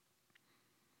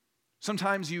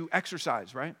 Sometimes you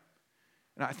exercise, right?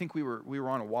 And I think we were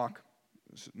on a walk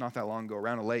not that long ago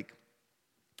around a lake.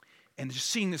 And just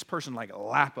seeing this person like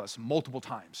lap us multiple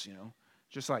times,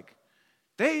 just like,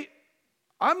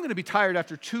 I'm going to be tired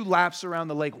after 2 laps around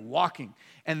the lake walking.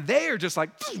 And they are just like,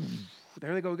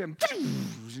 there they go again.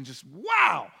 And just,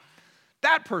 wow,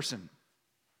 that person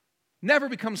never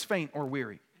becomes faint or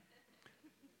weary.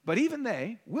 But even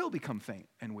they will become faint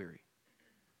and weary.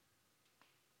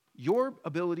 Your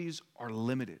abilities are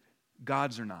limited.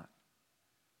 God's are not.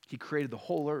 He created the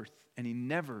whole earth, and he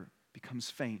never becomes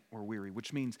faint or weary,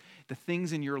 which means the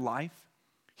things in your life,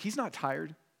 he's not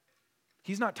tired.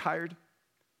 He's not tired.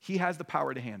 He has the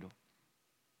power to handle.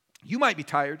 You might be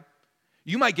tired.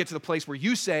 You might get to the place where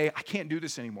you say, I can't do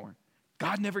this anymore.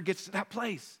 God never gets to that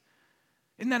place.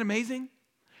 Isn't that amazing?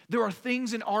 There are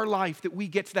things in our life that we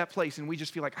get to that place and we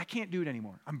just feel like, I can't do it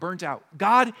anymore. I'm burnt out.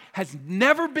 God has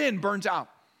never been burnt out.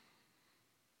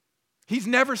 He's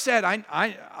never said,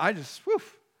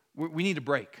 we need a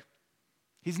break.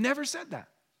 He's never said that.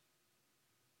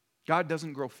 God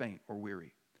doesn't grow faint or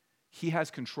weary. He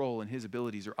has control and his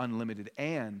abilities are unlimited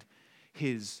and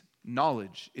his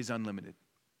knowledge is unlimited.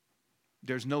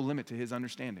 There's no limit to his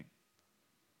understanding.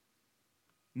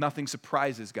 Nothing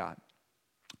surprises God.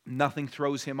 Nothing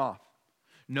throws him off.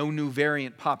 No new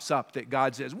variant pops up that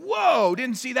God says, whoa,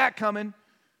 didn't see that coming.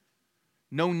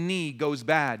 No knee goes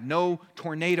bad. No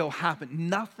tornado happens.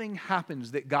 Nothing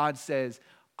happens that God says,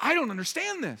 I don't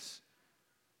understand this.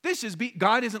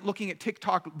 God isn't looking at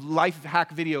TikTok life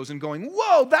hack videos and going,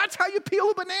 whoa, that's how you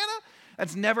peel a banana?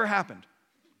 That's never happened.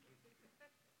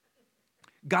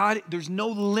 God, there's no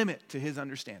limit to his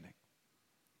understanding.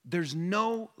 There's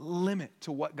no limit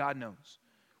to what God knows.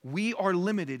 We are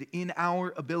limited in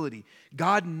our ability.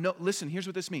 Listen, here's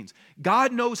what this means.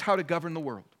 God knows how to govern the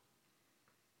world.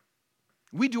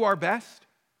 We do our best.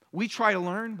 We try to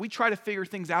learn. We try to figure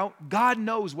things out. God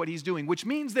knows what he's doing, which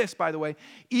means this, by the way,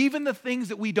 even the things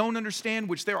that we don't understand,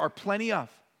 which there are plenty of,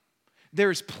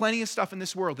 there's plenty of stuff in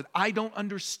this world that I don't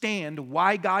understand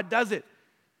why God does it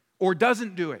or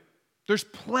doesn't do it. There's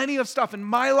plenty of stuff in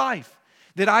my life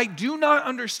that I do not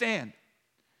understand,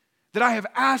 that I have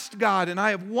asked God and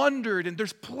I have wondered, and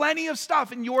there's plenty of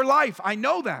stuff in your life. I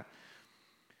know that.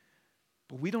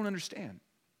 But we don't understand.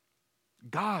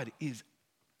 God is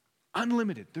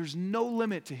unlimited. There's no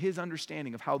limit to his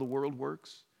understanding of how the world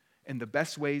works and the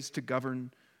best ways to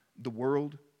govern the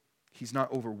world. He's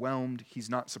not overwhelmed. He's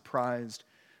not surprised.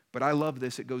 But I love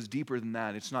this. It goes deeper than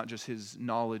that. It's not just his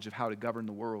knowledge of how to govern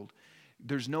the world.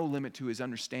 There's no limit to his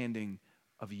understanding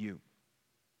of you.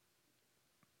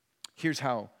 Here's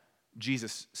how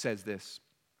Jesus says this,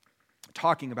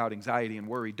 talking about anxiety and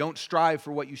worry. Don't strive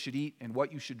for what you should eat and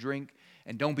what you should drink,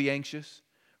 and don't be anxious.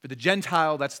 For the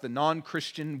Gentile, that's the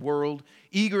non-Christian world,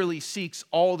 eagerly seeks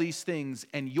all these things,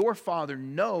 and your Father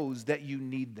knows that you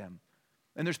need them.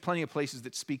 And there's plenty of places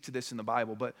that speak to this in the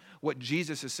Bible, but what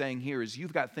Jesus is saying here is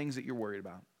you've got things that you're worried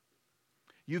about.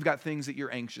 You've got things that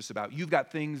you're anxious about. You've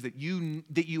got things that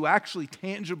you actually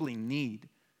tangibly need.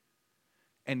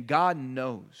 And God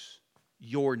knows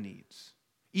your needs,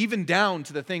 even down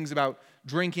to the things about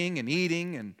drinking and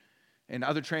eating and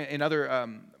other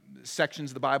sections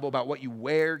of the Bible about what you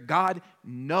wear. God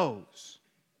knows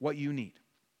what you need.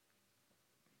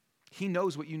 He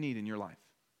knows what you need in your life.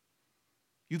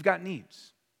 You've got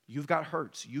needs. You've got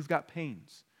hurts. You've got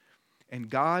pains. And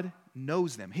God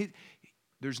knows them.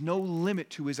 There's no limit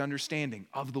to his understanding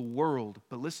of the world.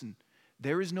 But listen,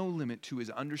 there is no limit to his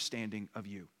understanding of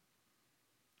you.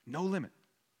 No limit.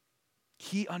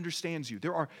 He understands you.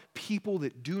 There are people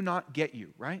that do not get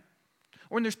you, right?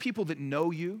 Or there's people that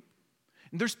know you.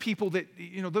 And there's people that,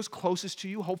 those closest to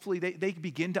you, hopefully they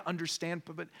begin to understand.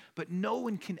 But no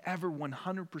one can ever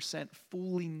 100%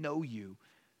 fully know you.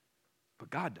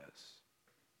 But God does.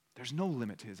 There's no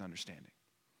limit to his understanding.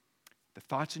 The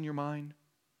thoughts in your mind,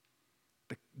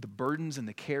 the burdens and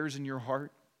the cares in your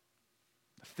heart,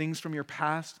 the things from your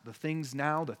past, the things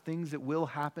now, the things that will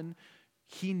happen,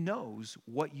 he knows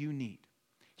what you need.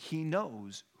 He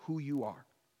knows who you are.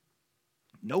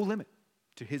 No limit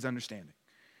to his understanding.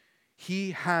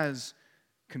 He has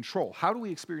control. How do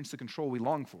we experience the control we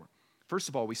long for? First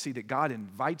of all, we see that God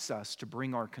invites us to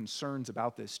bring our concerns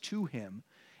about this to him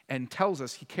and tells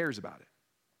us he cares about it.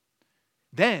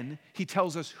 Then he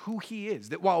tells us who he is,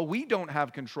 that while we don't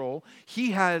have control,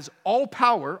 he has all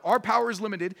power. Our power is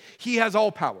limited. He has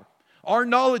all power. Our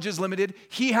knowledge is limited.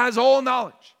 He has all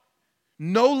knowledge.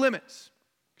 No limits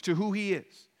to who he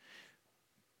is.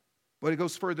 But it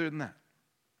goes further than that.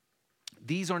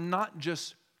 These are not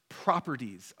just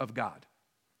properties of God.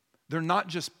 They're not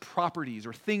just properties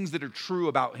or things that are true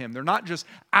about him. They're not just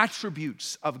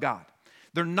attributes of God.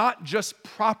 They're not just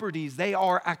properties, they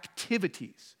are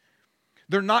activities.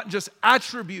 They're not just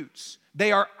attributes,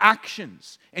 they are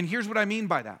actions. And here's what I mean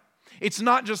by that. It's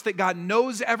not just that God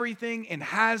knows everything and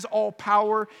has all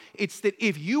power. It's that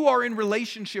if you are in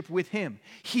relationship with him,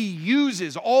 he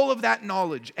uses all of that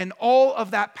knowledge and all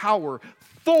of that power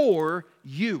for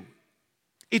you.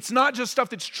 It's not just stuff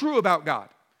that's true about God.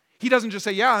 He doesn't just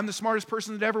say, yeah, I'm the smartest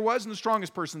person that ever was and the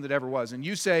strongest person that ever was. And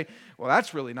you say, well,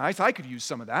 that's really nice. I could use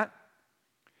some of that.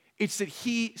 It's that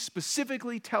he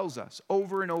specifically tells us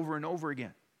over and over and over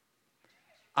again,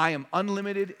 I am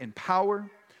unlimited in power.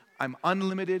 I'm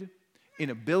unlimited in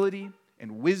ability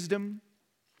and wisdom.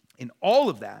 And all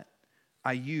of that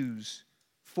I use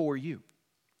for you.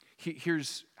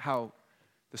 Here's how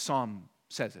the psalm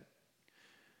says it.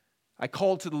 I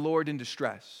called to the Lord in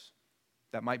distress.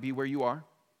 That might be where you are.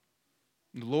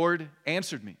 The Lord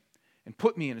answered me and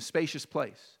put me in a spacious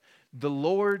place. The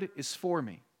Lord is for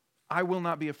me. I will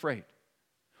not be afraid.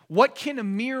 What can a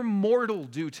mere mortal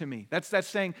do to me? That's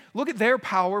saying, look at their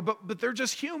power, but they're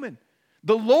just human.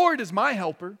 The Lord is my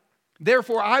helper.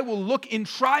 Therefore, I will look in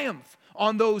triumph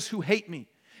on those who hate me.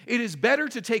 It is better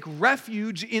to take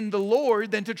refuge in the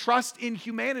Lord than to trust in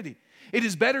humanity. It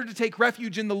is better to take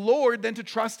refuge in the Lord than to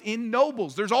trust in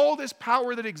nobles. There's all this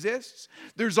power that exists.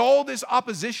 There's all this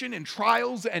opposition and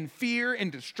trials and fear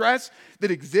and distress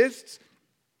that exists.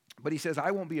 But he says, I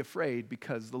won't be afraid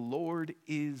because the Lord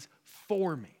is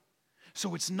for me.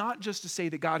 So it's not just to say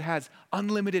that God has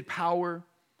unlimited power.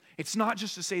 It's not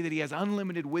just to say that he has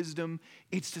unlimited wisdom.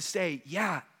 It's to say,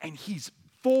 yeah, and he's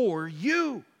for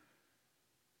you.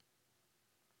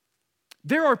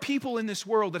 There are people in this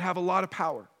world that have a lot of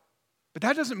power, but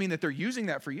that doesn't mean that they're using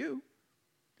that for you.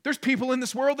 There's people in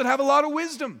this world that have a lot of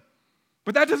wisdom,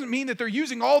 but that doesn't mean that they're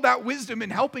using all that wisdom in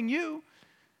helping you.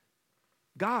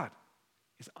 God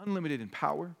is unlimited in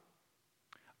power,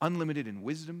 unlimited in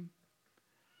wisdom,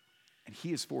 and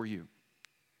he is for you.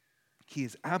 He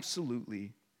is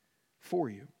absolutely for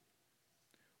you,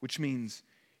 which means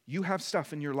you have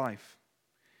stuff in your life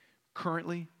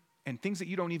currently and things that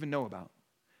you don't even know about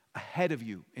ahead of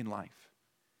you in life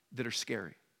that are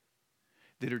scary,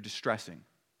 that are distressing,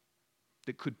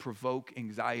 that could provoke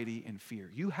anxiety and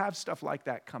fear. You have stuff like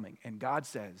that coming, and God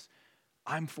says,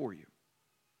 I'm for you.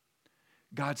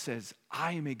 God says,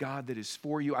 I am a God that is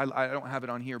for you. I don't have it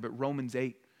on here, but Romans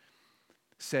 8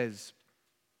 says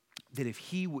that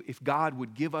if God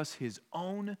would give us his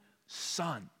own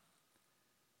son,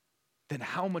 then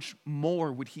how much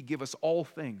more would he give us all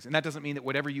things? And that doesn't mean that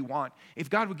whatever you want. If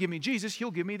God would give me Jesus,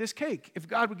 he'll give me this cake. If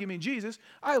God would give me Jesus,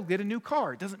 I'll get a new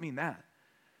car. It doesn't mean that.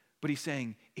 But he's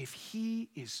saying, if he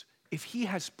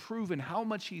has proven how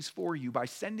much he's for you by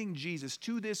sending Jesus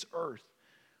to this earth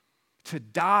to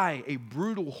die a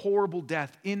brutal, horrible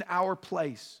death in our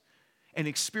place and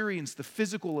experience the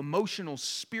physical, emotional,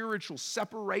 spiritual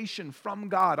separation from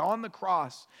God on the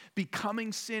cross,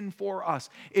 becoming sin for us,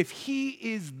 if he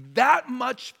is that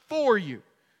much for you,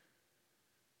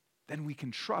 then we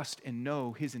can trust and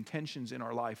know his intentions in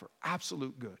our life are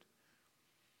absolute good.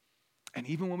 And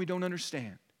even when we don't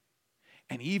understand,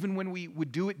 and even when we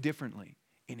would do it differently,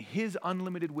 in his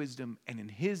unlimited wisdom and in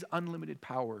his unlimited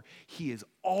power, he is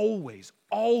always,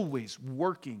 always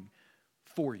working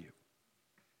for you.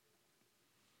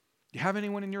 Do you have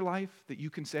anyone in your life that you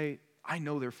can say, I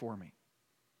know they're for me?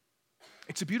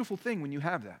 It's a beautiful thing when you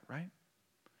have that, right?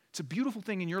 It's a beautiful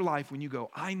thing in your life when you go,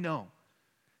 I know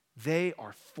they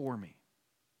are for me.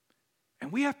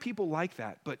 And we have people like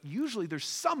that, but usually there's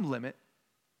some limit,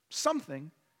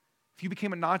 something. If you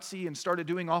became a Nazi and started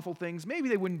doing awful things, maybe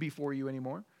they wouldn't be for you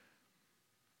anymore.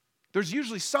 There's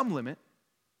usually some limit.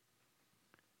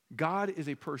 God is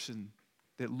a person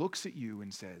that looks at you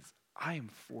and says, I am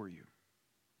for you.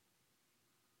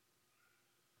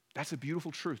 That's a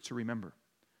beautiful truth to remember.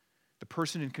 The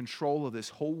person in control of this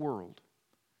whole world,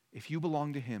 if you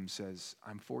belong to him, says,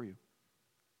 I'm for you.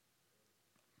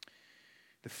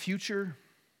 The future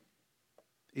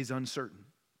is uncertain,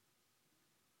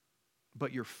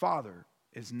 but your Father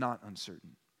is not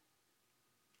uncertain.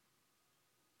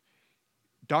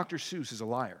 Dr. Seuss is a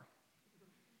liar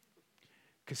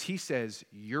because he says,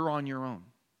 you're on your own.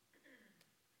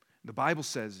 The Bible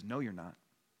says, no, you're not.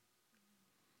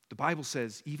 The Bible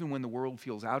says, even when the world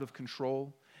feels out of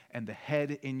control and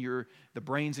the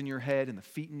brains in your head and the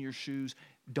feet in your shoes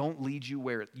don't lead you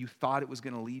where you thought it was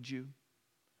going to lead you,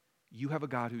 you have a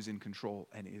God who's in control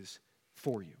and is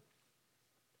for you.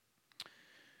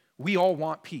 We all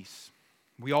want peace.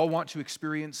 We all want to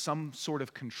experience some sort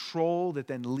of control that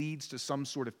then leads to some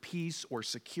sort of peace or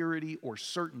security or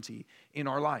certainty in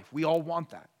our life. We all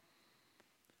want that.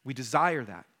 We desire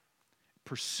that.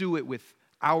 Pursue it with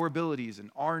our abilities and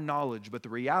our knowledge, but the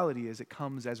reality is it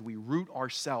comes as we root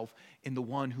ourselves in the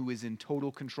one who is in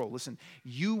total control. Listen,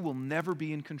 you will never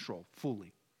be in control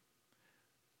fully,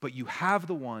 but you have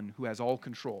the one who has all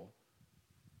control,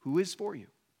 who is for you.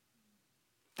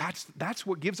 That's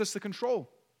what gives us the control,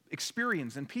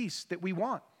 experience, and peace that we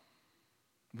want.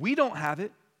 We don't have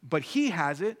it, but he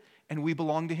has it, and we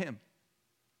belong to him.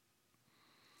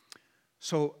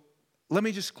 So let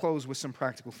me just close with some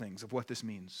practical things of what this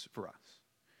means for us.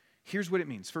 Here's what it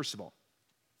means. First of all,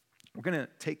 we're going to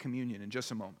take communion in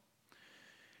just a moment.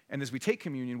 And as we take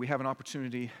communion, we have an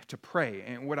opportunity to pray.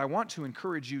 And what I want to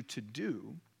encourage you to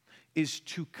do is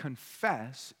to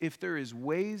confess if there is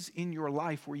ways in your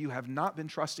life where you have not been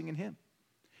trusting in him.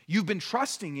 You've been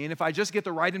trusting in, if I just get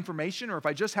the right information, or if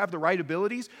I just have the right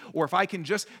abilities, or if I can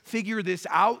just figure this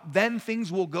out, then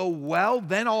things will go well,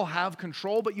 then I'll have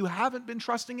control, but you haven't been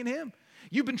trusting in him.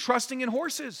 You've been trusting in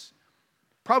horses.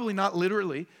 Probably not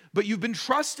literally, but you've been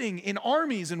trusting in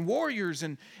armies and warriors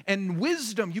and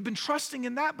wisdom. You've been trusting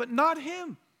in that, but not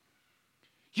him.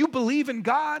 You believe in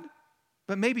God,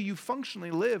 but maybe you functionally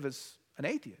live as an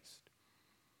atheist.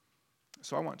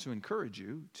 So I want to encourage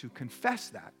you to confess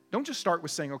that. Don't just start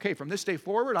with saying, okay, from this day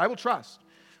forward, I will trust.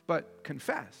 But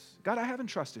confess, God, I haven't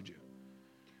trusted you.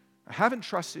 I haven't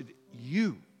trusted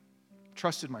you. I've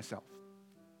trusted myself.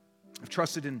 I've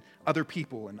trusted in other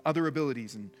people and other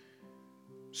abilities, and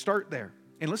start there.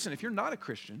 And listen, if you're not a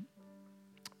Christian,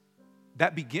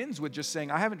 that begins with just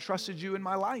saying, I haven't trusted you in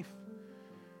my life.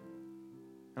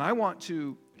 And I want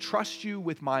to trust you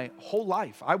with my whole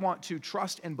life. I want to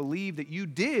trust and believe that you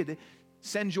did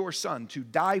send your son to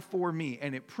die for me,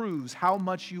 and it proves how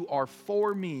much you are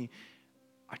for me.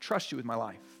 I trust you with my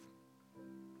life.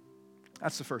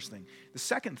 That's the first thing. The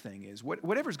second thing is,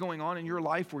 whatever's going on in your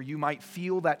life where you might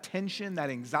feel that tension,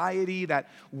 that anxiety, that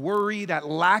worry, that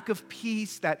lack of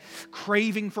peace, that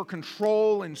craving for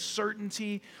control and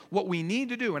certainty, what we need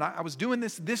to do, and I was doing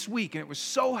this week, and it was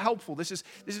so helpful. This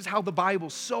is how the Bible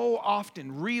so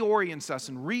often reorients us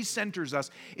and recenters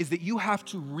us, is that you have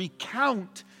to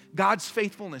recount God's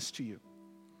faithfulness to you.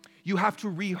 You have to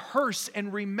rehearse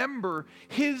and remember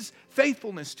his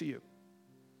faithfulness to you.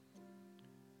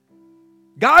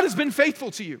 God has been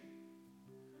faithful to you.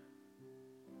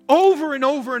 Over and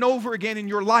over and over again in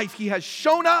your life, he has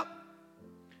shown up.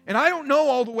 And I don't know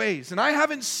all the ways, and I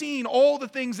haven't seen all the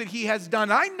things that he has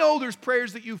done. I know there's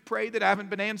prayers that you've prayed that haven't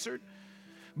been answered,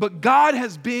 but God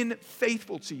has been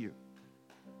faithful to you.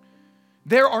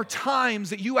 There are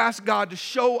times that you ask God to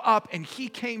show up and He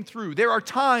came through. There are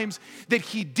times that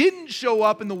He didn't show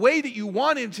up in the way that you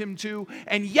wanted Him to,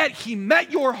 and yet He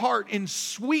met your heart in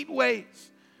sweet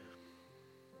ways.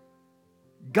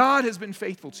 God has been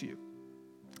faithful to you.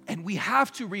 And we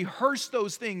have to rehearse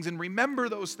those things and remember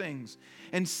those things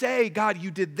and say, God, you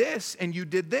did this, and you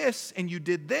did this, and you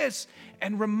did this,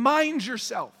 and remind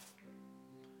yourself.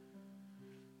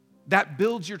 That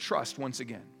builds your trust once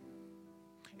again.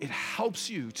 It helps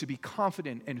you to be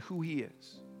confident in who He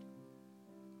is.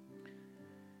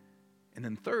 And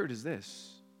then third is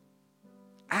this: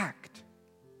 act,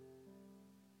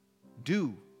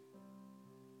 do,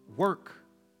 work,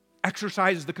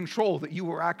 exercise the control that you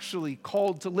were actually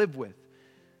called to live with.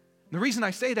 And the reason I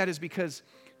say that is because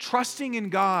trusting in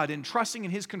God and trusting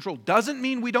in His control doesn't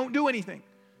mean we don't do anything.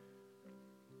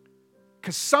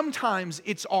 Because sometimes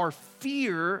it's our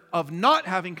fear of not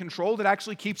having control that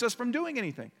actually keeps us from doing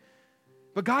anything.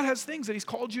 But God has things that He's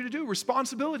called you to do,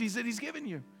 responsibilities that He's given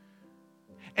you.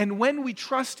 And when we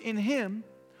trust in Him,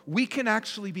 we can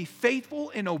actually be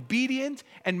faithful and obedient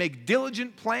and make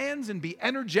diligent plans and be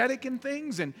energetic in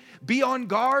things and be on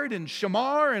guard and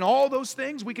shamar and all those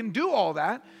things. We can do all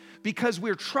that because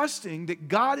we're trusting that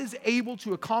God is able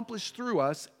to accomplish through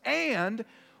us, and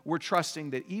we're trusting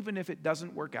that even if it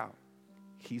doesn't work out,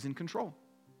 He's in control.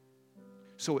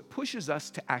 So it pushes us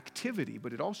to activity,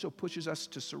 but it also pushes us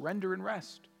to surrender and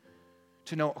rest.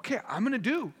 To know, okay, I'm going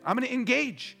to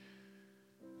engage.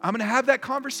 I'm going to have that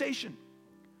conversation.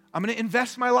 I'm going to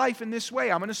invest my life in this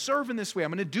way. I'm going to serve in this way. I'm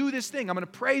going to do this thing. I'm going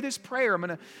to pray this prayer. I'm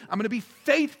going to be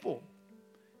faithful.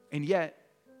 And yet,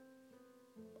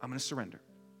 I'm going to surrender.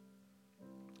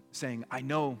 Saying, I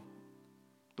know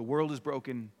the world is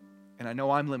broken, and I know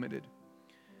I'm limited,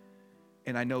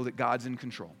 and I know that God's in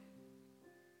control.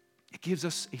 It gives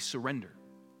us a surrender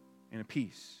and a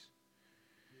peace.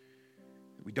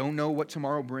 We don't know what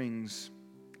tomorrow brings,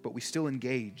 but we still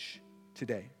engage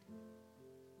today.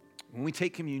 When we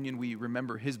take communion, we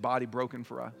remember His body broken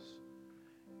for us,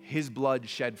 His blood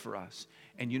shed for us.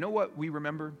 And you know what we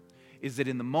remember? Is that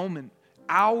in the moment,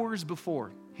 hours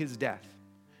before His death,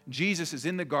 Jesus is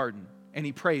in the garden and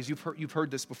He prays. You've heard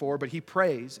this before, but He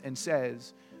prays and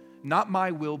says, not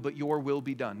my will, but your will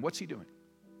be done. What's He doing?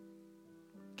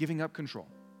 Giving up control.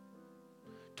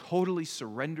 Totally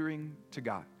surrendering to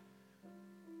God.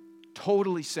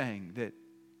 Totally saying that,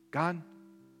 God,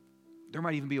 there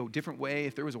might even be a different way.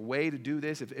 If there was a way to do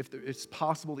this, if it's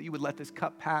possible that you would let this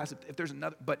cup pass, if there's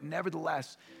another, but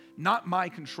nevertheless, not my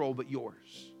control, but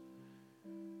yours.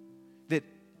 That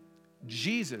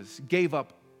Jesus gave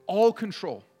up all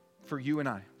control for you and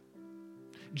I.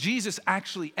 Jesus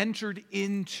actually entered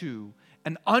into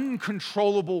an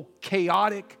uncontrollable,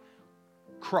 chaotic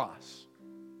cross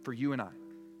for you and I,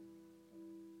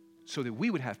 so that we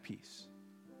would have peace,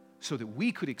 so that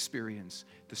we could experience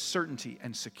the certainty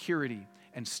and security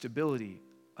and stability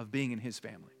of being in His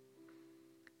family.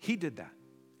 He did that.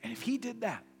 And if He did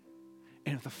that,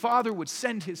 and if the Father would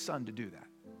send His Son to do that,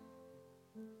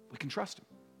 we can trust Him.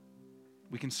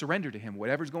 We can surrender to Him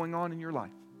whatever's going on in your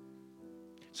life.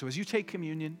 So as you take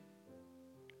communion,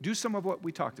 do some of what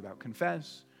we talked about.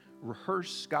 Confess,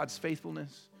 rehearse God's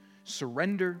faithfulness,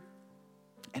 surrender,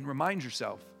 and remind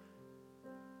yourself,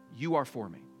 you are for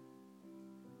me.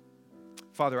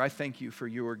 Father, I thank you for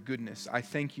your goodness. I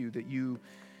thank you that you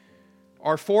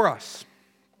are for us.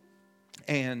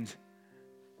 And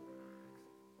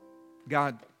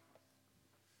God,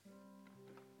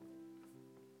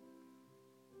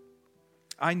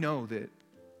 I know that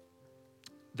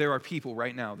there are people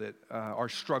right now that are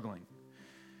struggling.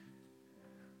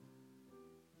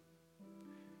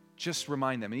 Just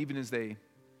remind them, and even as they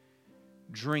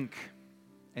drink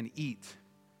and eat,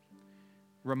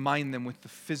 remind them with the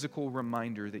physical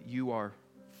reminder that you are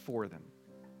for them.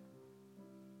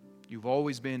 You've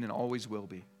always been and always will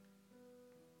be.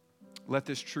 Let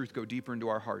this truth go deeper into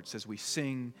our hearts as we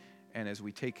sing and as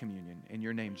we take communion. In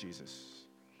your name, Jesus.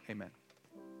 Amen.